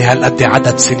 بتقول لي صار لي هالقد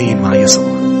عدد سنين مع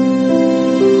يسوع.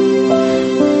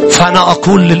 فأنا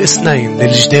أقول للاثنين،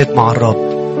 للجداد مع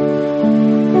الرب،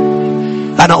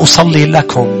 أنا أصلي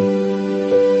لكم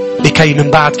لكي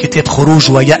من بعد كتاب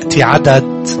خروج ويأتي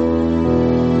عدد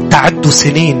تعدوا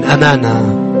سنين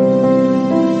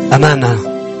أمانة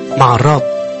مع الرب،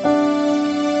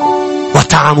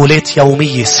 تعاملات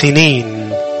يومية سنين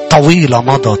طويلة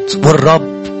مضت،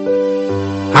 والرب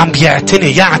عم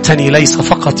يعتني ليس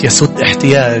فقط يسد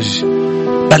احتياج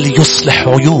بل يصلح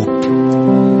عيوب.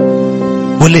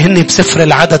 واللي هن بسفر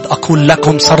العدد أقول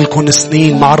لكم صار لكم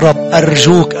سنين مع الرب،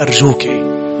 أرجوكي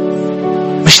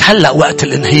مش هلأ وقت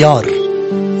الانهيار.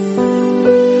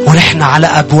 ونحن على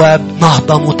أبواب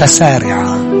نهضة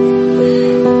متسارعة،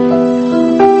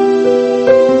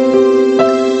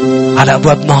 على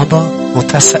أبواب نهضة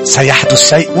سيحدث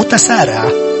شيء متسارع.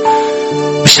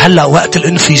 مش هلأ وقت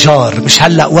الانفجار، مش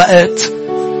هلأ وقت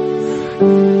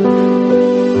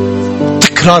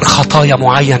تكرار خطايا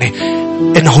معينة.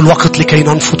 إنه الوقت لكي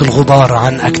ننفض الغبار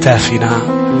عن أكتافنا،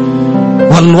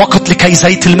 والوقت لكي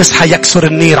زيت المسحة يكسر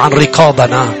النير عن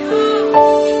رقابنا،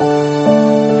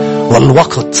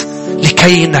 والوقت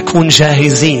لكي نكون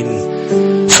جاهزين.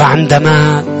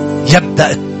 فعندما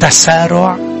يبدأ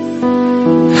التسارع،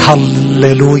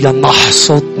 هللويا،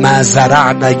 نحصد ما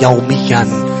زرعنا يوميا.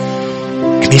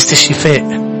 كنيسة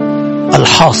الشفاء،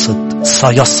 الحاصد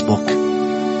سيسبق.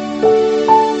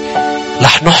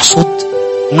 رح نحصد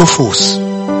نفوس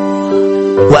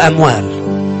وأموال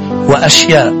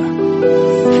وأشياء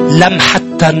لم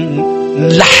حتى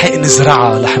نلحق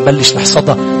نزرعها، رح نبلش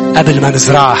نحصدها قبل ما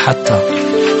نزرعها حتى.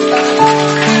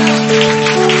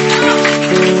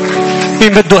 مين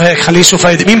بده هيك؟ خلينا نشوف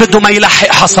مين بده ما يلحق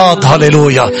حصاد.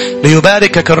 هاليلويا.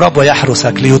 ليباركك الرب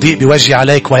ويحرسك، ليضيء بوجه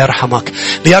عليك ويرحمك،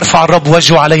 ليرفع الرب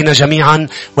وجهه علينا جميعا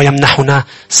ويمنحنا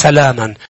سلاما.